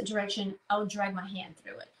opposite direction, I'll drag my hand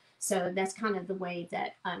through it. So that's kind of the way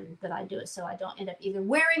that I do it. So I don't end up either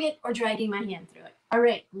wearing it or dragging my hand through it. All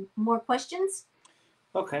right, more questions?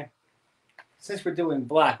 Okay. Since we're doing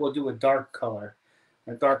black, we'll do a dark color,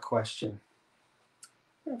 a dark question.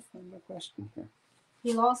 I'll find my question here.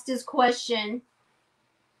 He lost his question.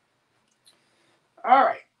 All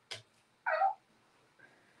right.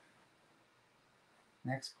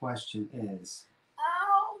 Next question is.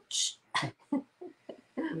 Ouch.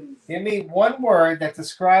 Give me one word that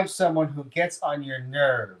describes someone who gets on your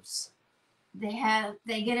nerves. They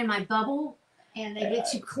get in my bubble and they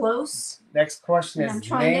get too close. Next question is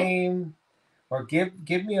name or give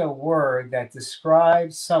me a word that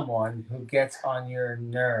describes someone who gets on your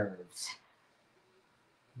nerves.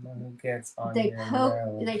 Someone who gets on your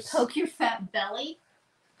nerves. They poke your fat belly.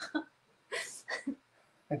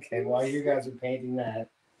 Okay, while you guys are painting that,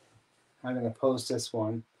 I'm going to post this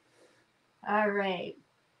one. All right.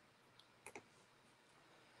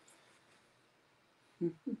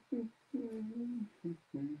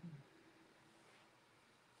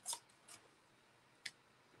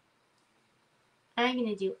 I'm going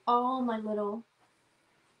to do all my little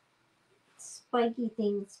spiky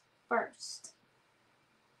things first.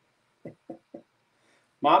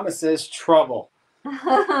 Mama says trouble.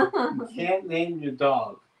 You can't name your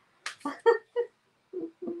dog.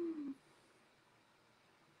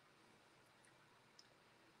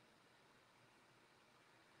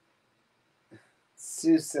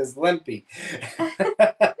 Sue says limpy.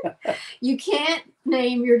 You can't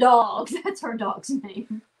name your dog. That's her dog's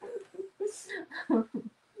name.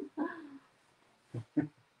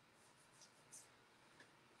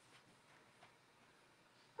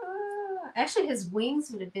 Actually, his wings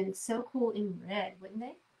would have been so cool in red, wouldn't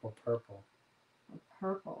they? Or purple. Or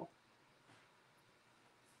purple.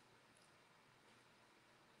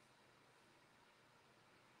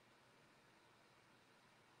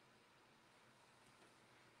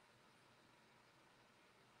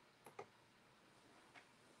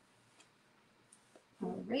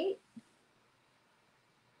 All right.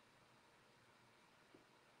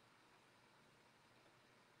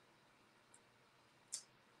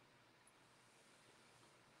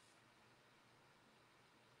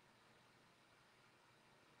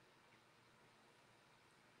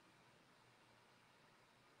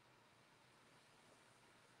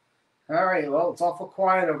 All right. Well, it's awful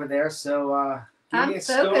quiet over there, so give me a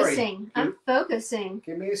story. I'm focusing.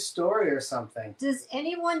 Give me a story or something. Does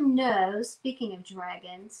anyone know, speaking of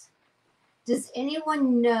dragons, does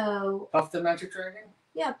anyone know Puff the Magic Dragon?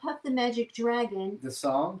 Yeah, Puff the Magic Dragon. The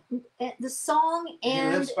song? The song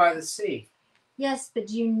and He lives by the sea. Yes, but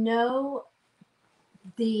do you know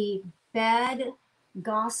the bad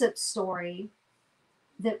gossip story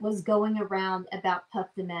that was going around about Puff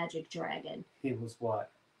the Magic Dragon? He was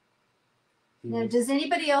what? Now, does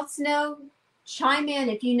anybody else know? Chime in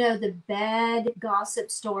if you know the bad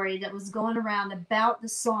gossip story that was going around about the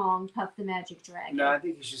song Puff the Magic Dragon. No, I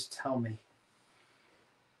think you should just tell me.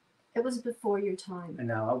 It was before your time.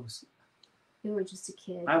 No, You were just a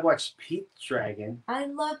kid. I watched Pete's Dragon. I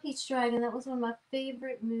love Pete's Dragon. That was one of my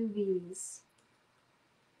favorite movies.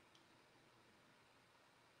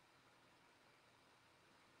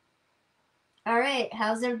 All right,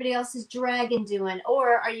 how's everybody else's dragon doing?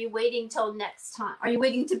 Or are you waiting till next time? Are you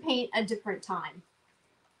waiting to paint a different time?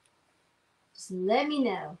 Just let me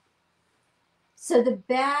know. So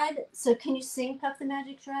can you sing Puff the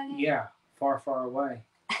Magic Dragon? Yeah, Far, Far Away.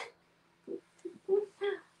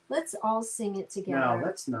 Let's all sing it together. No,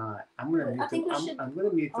 let's not. I'm gonna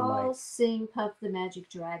mute the all mic. sing Puff the Magic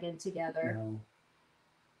Dragon together.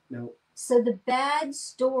 No. So the bad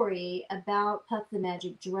story about Puff the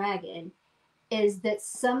Magic Dragon is that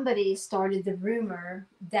somebody started the rumor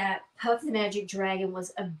that Puff the Magic Dragon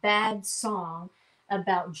was a bad song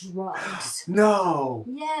about drugs. No.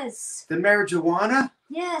 Yes. The marijuana?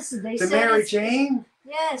 Yes, they the said Mary Jane?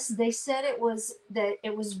 Yes, they said it was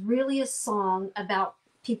really a song about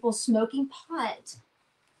people smoking pot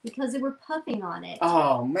because they were puffing on it.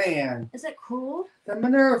 Oh man. Is that cruel? The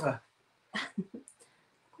Minerva. I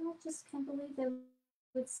just can't believe they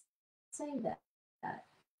would say that.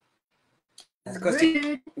 Because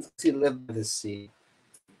he lived by the sea.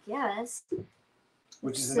 Yes.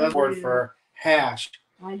 Which is So another word rude. for hash.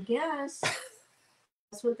 I guess.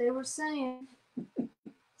 That's what they were saying.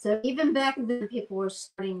 So even back then, people were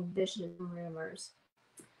starting vicious rumors.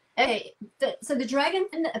 Okay, so the dragon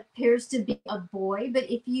friend appears to be a boy, but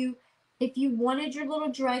if you wanted your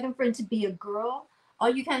little dragon friend to be a girl,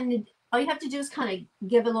 all you have to do is kind of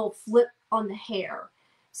give a little flip on the hair.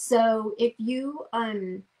 So if you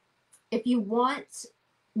want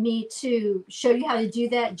me to show you how to do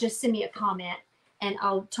that, just send me a comment and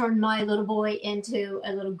I'll turn my little boy into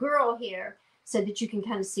a little girl here so that you can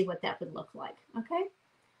kind of see what that would look like. Okay?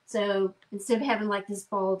 So instead of having like this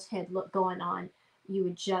bald head look going on, you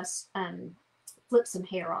would just flip some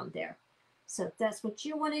hair on there. So if that's what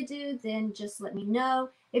you want to do, then just let me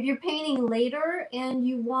know. If you're painting later and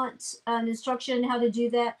you want an instruction how to do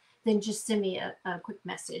that, then just send me a quick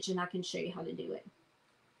message and I can show you how to do it.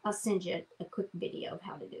 I'll send you a quick video of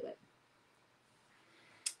how to do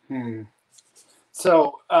it.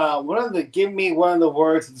 So give me one of the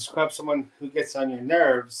words to describe someone who gets on your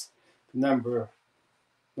nerves. Number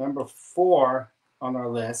 4 on our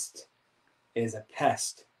list is a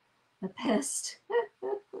pest. A pest.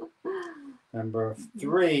 Number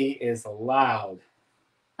 3 is loud.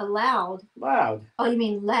 A loud? Loud. Oh, you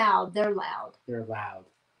mean loud. They're loud. They're loud.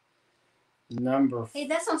 Hey,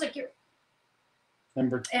 that sounds like your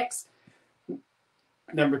ex.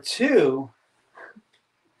 Number 2.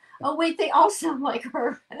 Oh, wait, they all sound like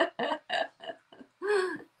her.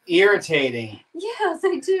 Irritating. Yeah,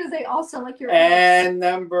 they do. They all sound like your ex. And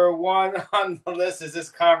number 1 on the list is this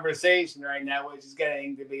conversation right now, which is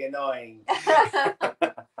getting to be annoying.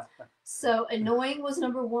 So annoying was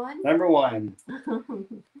number 1? Number 1.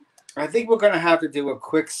 I think we're going to have to do a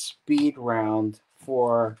quick speed round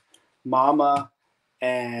for Mama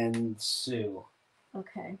and Sue.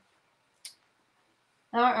 Okay.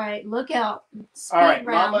 All right, look out. Speed All right,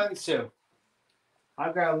 round. Mama and Sue.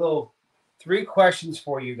 I've got a little 3 questions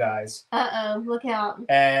for you guys. Uh-oh, look out.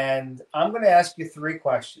 And I'm going to ask you 3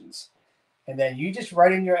 questions. And then you just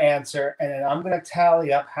write in your answer, and then I'm going to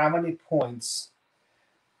tally up how many points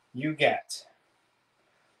you get.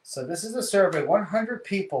 So this is a survey. 100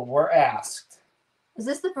 people were asked. Is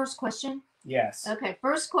this the first question? Yes. Okay,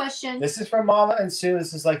 first question. This is for Mama and Sue.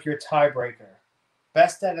 This is like your tiebreaker.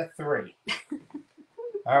 Best out of 3.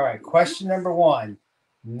 All right, question number 1.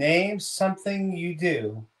 Name something you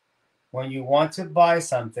do when you want to buy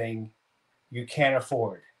something you can't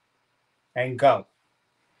afford. And go.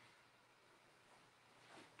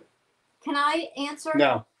 Can I answer?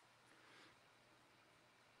 No.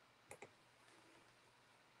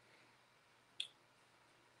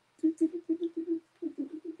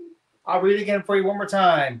 I'll read it again for you one more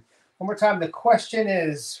time. One more time. The question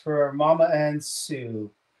is for Mama and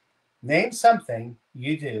Sue. Name something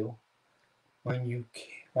you do when you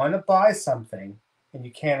Want to buy something and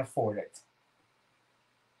you can't afford it.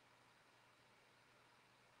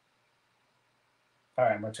 All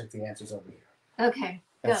right, I'm going to check the answers over here. Okay,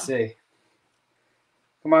 go. Let's see.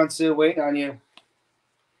 Come on, Sue, waiting on you.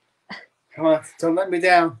 Come on, don't let me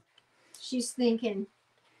down. She's thinking.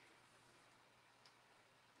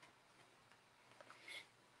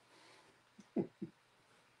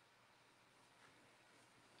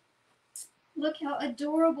 Look how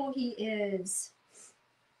adorable he is.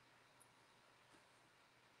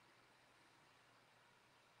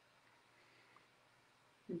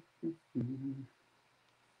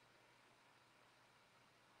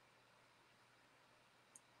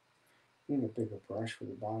 Need a bigger brush for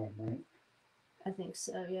the bottom, right? I think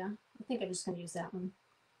so, yeah. I think I'm just going to use that one.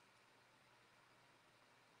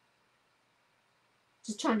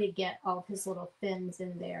 Just trying to get all of his little fins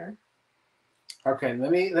in there. Okay, let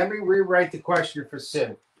me rewrite the question for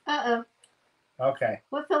Sue. Uh-oh. Okay.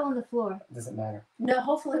 What fell on the floor? Doesn't matter. No,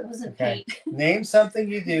 hopefully it wasn't Okay. paint. Name something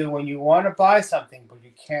you do when you want to buy something but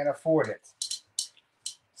you can't afford it.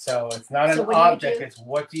 So it's not So an what do you object, do? it's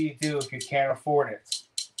what do you do if you can't afford it?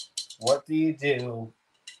 What do you do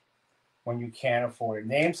when you can't afford it?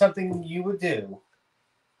 Name something you would do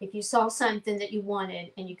If you saw something that you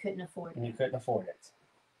wanted and you couldn't afford and it. you couldn't afford it.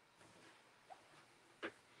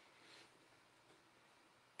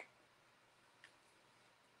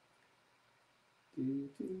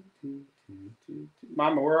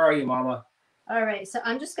 Mama, where are you, Mama? All right, so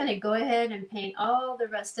I'm just going to go ahead and paint all the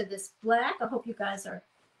rest of this black. I hope you guys are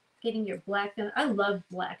getting your black done. I love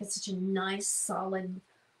black. It's such a nice, solid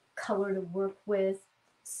color to work with.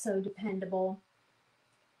 So dependable.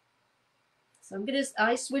 So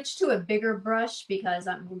I switched to a bigger brush because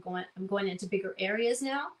I'm going into bigger areas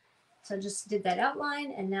now. So I just did that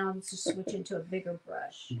outline and now I'm just switching to a bigger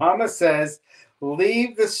brush. Mama says,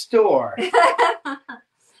 leave the store.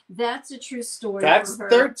 That's a true story. That's for her.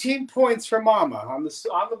 13 points for Mama on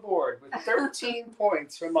the board with 13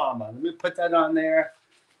 points for Mama. Let me put that on there.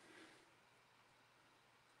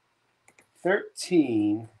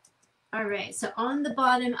 13. All right, so on the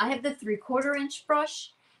bottom, I have the 3/4 inch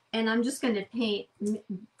brush, and I'm just going to paint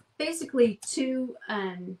basically two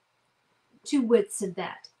widths of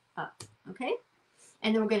that up, okay?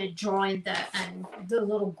 And then we're going to draw in the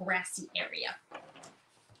little grassy area.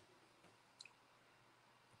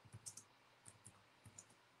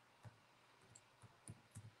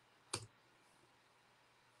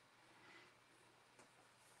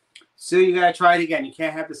 Sue, you gotta try it again. You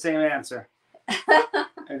can't have the same answer.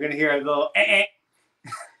 You're gonna hear a little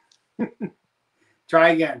Try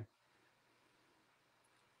again.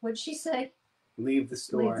 What'd she say? Leave the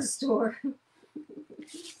store. Leave the store.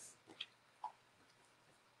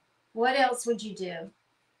 What else would you do?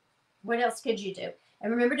 What else could you do?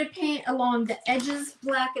 And remember to paint along the edges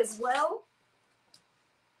black as well.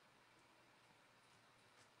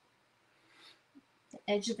 The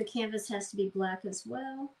edge of the canvas has to be black as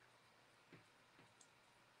well.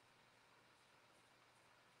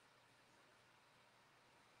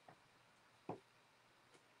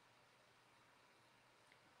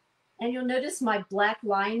 And you'll notice my black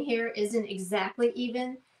line here isn't exactly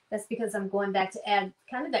even. That's because I'm going back to add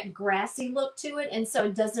kind of that grassy look to it, and so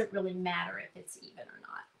it doesn't really matter if it's even or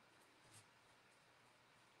not.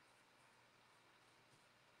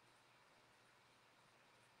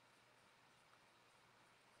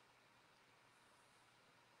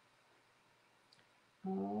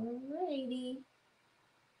 Alrighty.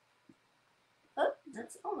 Oh,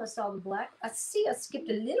 that's almost all the black. I see I skipped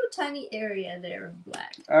a little tiny area there of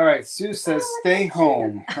black. All right, Sue says stay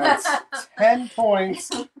home. That's 10 points.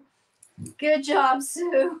 Good job,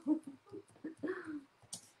 Sue.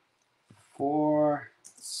 For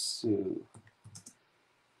Sue.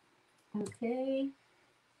 Okay.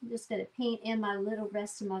 I'm just going to paint in my little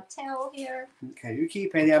rest of my towel here. Okay, you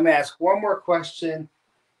keep painting. I'm gonna ask one more question.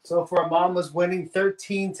 So far, Mom was winning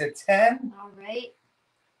 13-10. All right.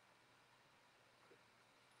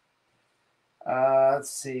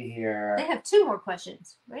 Let's see here. They have 2 more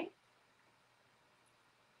questions, right?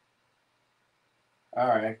 All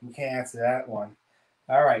right, we can't answer that one.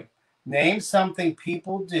 All right, name something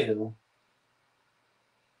people do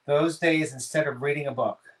those days instead of reading a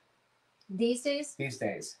book. These days? These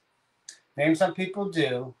days. Name some people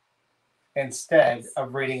do instead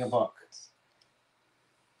of reading a book.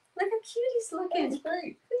 Look how cute he's looking. That's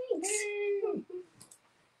great. Thanks.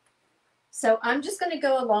 So I'm just going to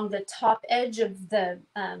go along the top edge of the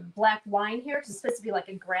black line here. 'Cause it's supposed to be like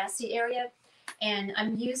a grassy area. And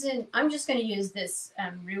I'm just going to use this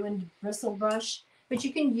ruined bristle brush. But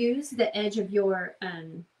you can use the edge of your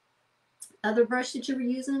other brush that you were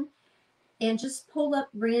using. and just pull up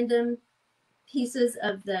random pieces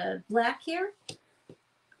of the black here.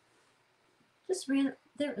 Just ran,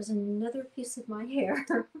 there is another piece of my hair.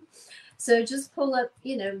 So just pull up,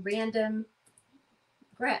 you know, random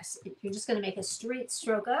grass. You're just going to make a straight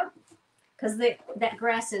stroke up because that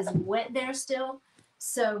grass is wet there still.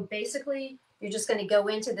 So basically, you're just going to go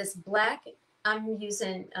into this black. I'm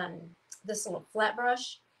using this little flat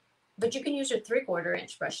brush, but you can use your 3/4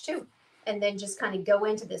 inch brush too. And then just kind of go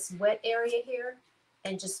into this wet area here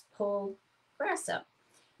and just pull grass up.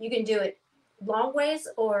 You can do it long ways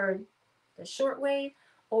or the short way,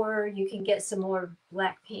 or you can get some more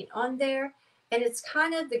black paint on there. And it's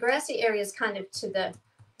kind of, the grassy area is kind of to the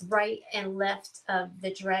right and left of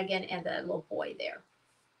the dragon and the little boy there.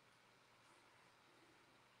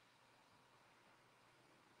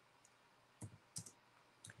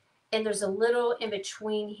 And there's a little in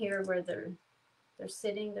between here where they're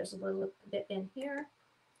sitting. There's a little bit in here.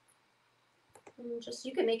 And just,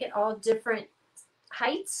 you can make it all different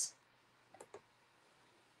heights.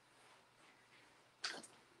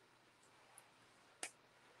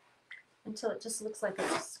 Until it just looks like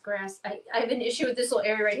it's grass. I have an issue with this little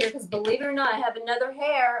area right here because, believe it or not, I have another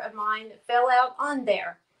hair of mine that fell out on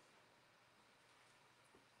there.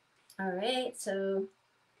 All right, so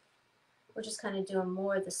we're just kind of doing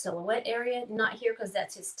more of the silhouette area. Not here because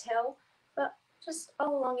that's his tail, but just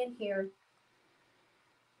all along in here.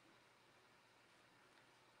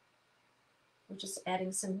 We're just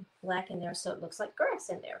adding some black in there so it looks like grass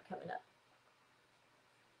in there coming up.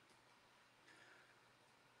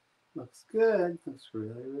 Looks good. Looks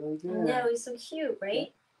really, really good. No, he's so cute,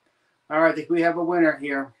 right? All right, I think we have a winner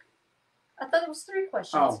here. I thought it was 3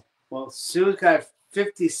 questions. Oh, well, Sue's got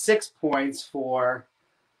 56 points for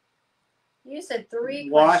You said 3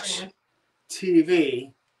 watch questions.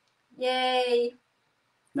 TV. Yay.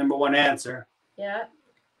 Number 1 answer. Yeah.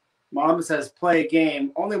 Mom says play a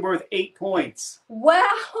game, only worth 8 points.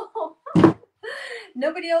 Wow.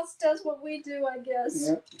 Nobody else does what we do, I guess.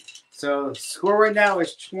 Yep. So the score right now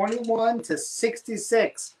is 21 to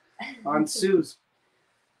 66 on Sue's.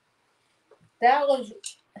 That was,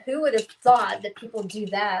 who would have thought that people do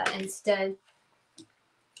that instead?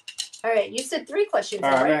 All right, you said 3 questions. All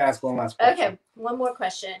right, I'm going to ask one last question. Okay, one more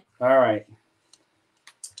question. All right.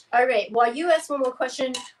 All right, while you ask one more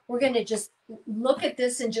question, we're going to just look at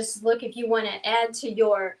this and just look if you want to add to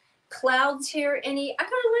your clouds here any. I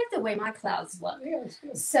kind of like the way my clouds look. Yeah, it's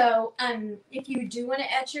good. So if you do want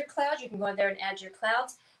to add to your clouds, you can go in there and add your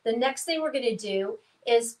clouds. The next thing we're going to do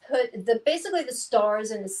is put basically the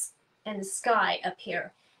stars and the sky up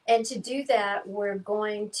here. And to do that, we're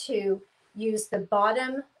going to use the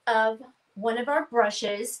bottom of one of our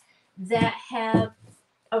brushes that have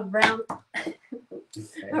a rounded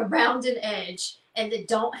edge and that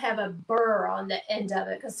don't have a burr on the end of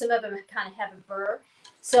it, because some of them kind of have a burr.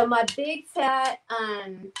 So my big fat,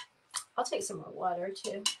 I'll take some more water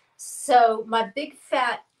too. So my big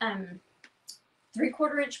fat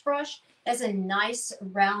 3/4 inch brush has a nice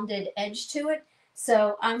rounded edge to it.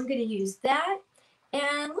 So I'm going to use that.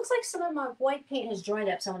 And it looks like some of my white paint has dried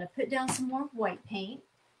up. So I'm going to put down some more white paint.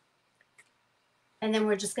 And then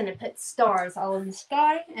we're just going to put stars all in the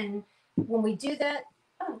sky. And when we do that,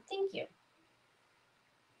 oh, thank you.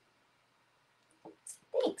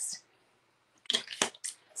 Thanks.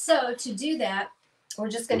 So to do that, we're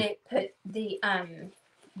just going to put the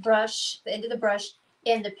brush, the end of the brush,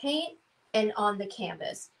 in the paint and on the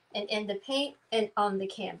canvas. And in the paint and on the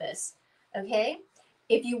canvas. Okay?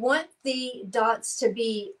 If you want the dots to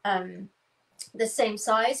be the same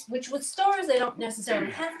size, which with stars they don't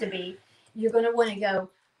necessarily have to be, you're going to want to go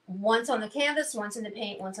once on the canvas, once in the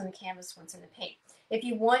paint, once on the canvas, once in the paint. If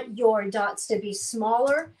you want your dots to be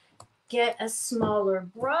smaller, get a smaller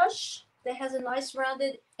brush that has a nice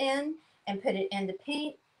rounded end and put it in the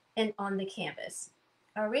paint and on the canvas.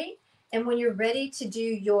 All right? And when you're ready to do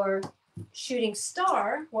your shooting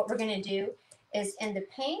star, what we're going to do is in the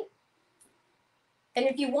paint. And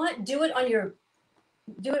if you want, do it on your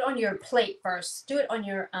plate first. Do it on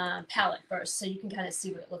your palette first so you can kind of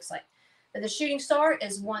see what it looks like. But the shooting star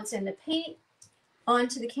is once in the paint,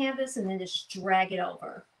 onto the canvas, and then just drag it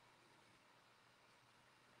over.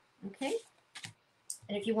 Okay?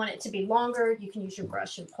 And if you want it to be longer, you can use your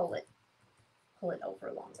brush and pull it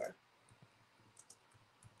over longer.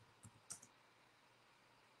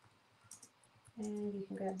 And you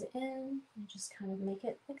can grab the end and just kind of make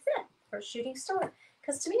it like that for a shooting star.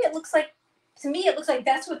 Because to me it looks like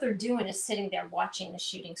that's what they're doing, is sitting there watching the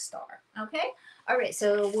shooting star. Okay? All right,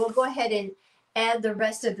 so we'll go ahead and add the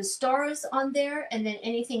rest of the stars on there, and then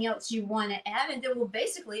anything else you want to add, and then we'll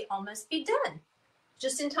basically almost be done.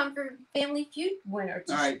 just in time for Family Feud winner.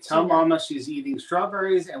 All right, tell Mama she's eating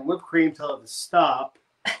strawberries and whipped cream till it stop,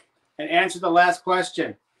 and answer the last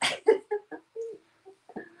question.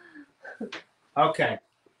 Okay.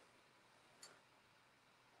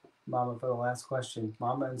 Mama for the last question.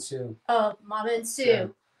 Mama and Sue. Oh, Mama and Sue, Yeah.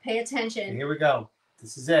 pay attention. Here we go.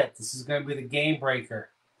 This is it. This is going to be the game breaker.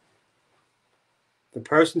 The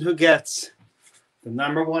person who gets the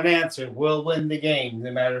number one answer will win the game,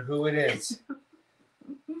 no matter who it is.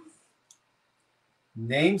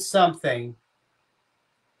 Name something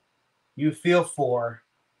you feel for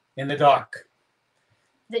in the dark.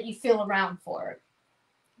 That you feel around for.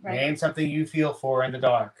 Right. Name something you feel for in the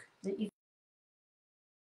dark. That you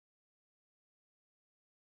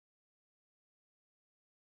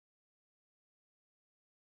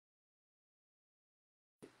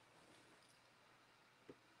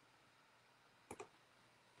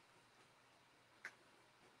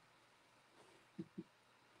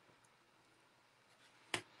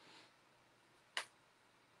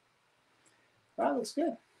That looks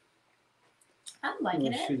good. I'm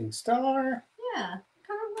liking it. Shooting star. Yeah,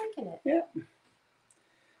 kind of liking it. Yeah.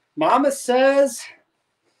 Mama says,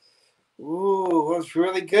 ooh, that's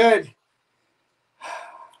really good.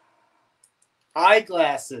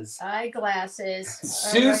 Eyeglasses. Eyeglasses.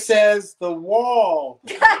 Sue All right. says the wall.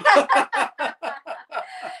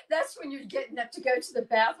 That's when you're getting up to go to the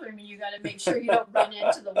bathroom and you got to make sure you don't run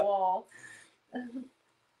into the wall.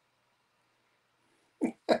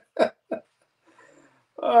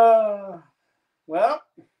 Well,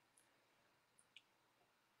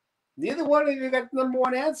 neither one of you got the number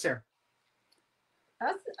one answer. I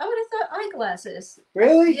would have thought eyeglasses.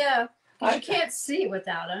 Really? Yeah, 'cause you can't see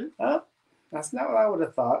without them. Oh, that's not what I would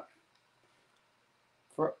have thought.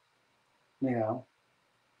 I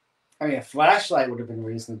mean, a flashlight would have been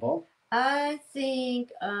reasonable. I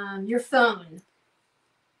think your phone.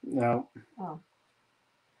 No. Oh.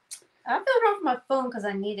 I feel wrong with my phone because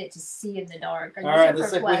I need it to see in the dark. All right,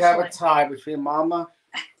 looks like we have a tie between Mama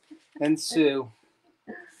and Sue.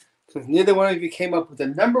 Because neither one of you came up with the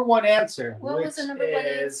number one answer. What was the number one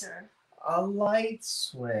answer? A light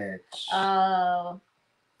switch. Oh.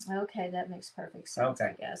 Okay, that makes perfect sense, Okay.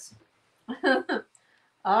 I guess.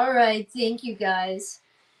 All right, thank you guys.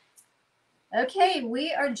 Okay,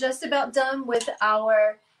 we are just about done with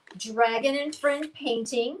our Dragon and Friend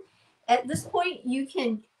painting. At this point, you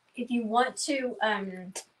can, if you want to,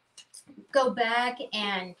 go back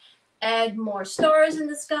and add more stars in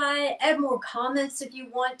the sky, add more comments if you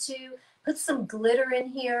want to, put some glitter in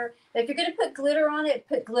here. If you're going to put glitter on it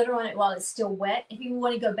while it's still wet. If you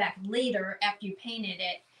want to go back later after you painted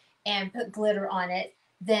it and put glitter on it,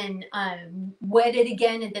 then wet it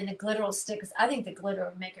again and then the glitter will stick. 'Cause I think the glitter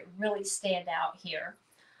will make it really stand out here.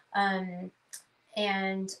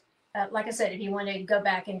 Like I said, if you want to go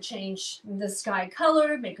back and change the sky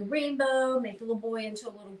color, make a rainbow, make the little boy into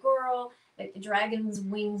a little girl, make the dragon's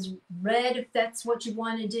wings red if that's what you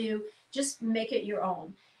want to do, just make it your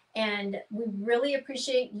own. And we really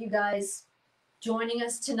appreciate you guys joining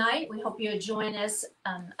us tonight. We hope you'll join us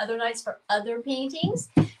other nights for other paintings.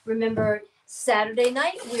 Remember, Saturday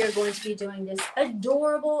night, we are going to be doing this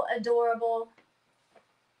adorable, adorable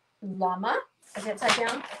llama. Is it upside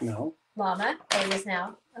down? No. Llama. It is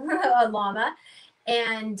now. A llama.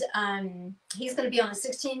 And he's going to be on a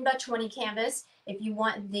 16 by 20 canvas. If you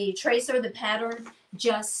want the tracer, the pattern,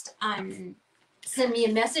 just send me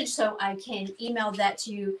a message so I can email that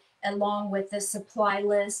to you along with the supply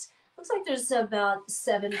list. Looks like there's about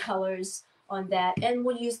 7 colors on that. And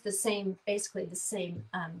we'll use the same, basically the same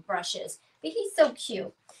brushes. But he's so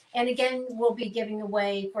cute. And again, we'll be giving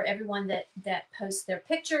away, for everyone that posts their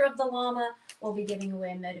picture of the llama, we'll be giving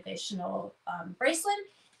away a motivational bracelet.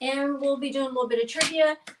 And we'll be doing a little bit of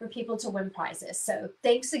trivia for people to win prizes. So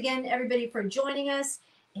thanks again, everybody, for joining us.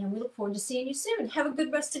 And we look forward to seeing you soon. Have a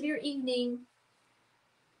good rest of your evening.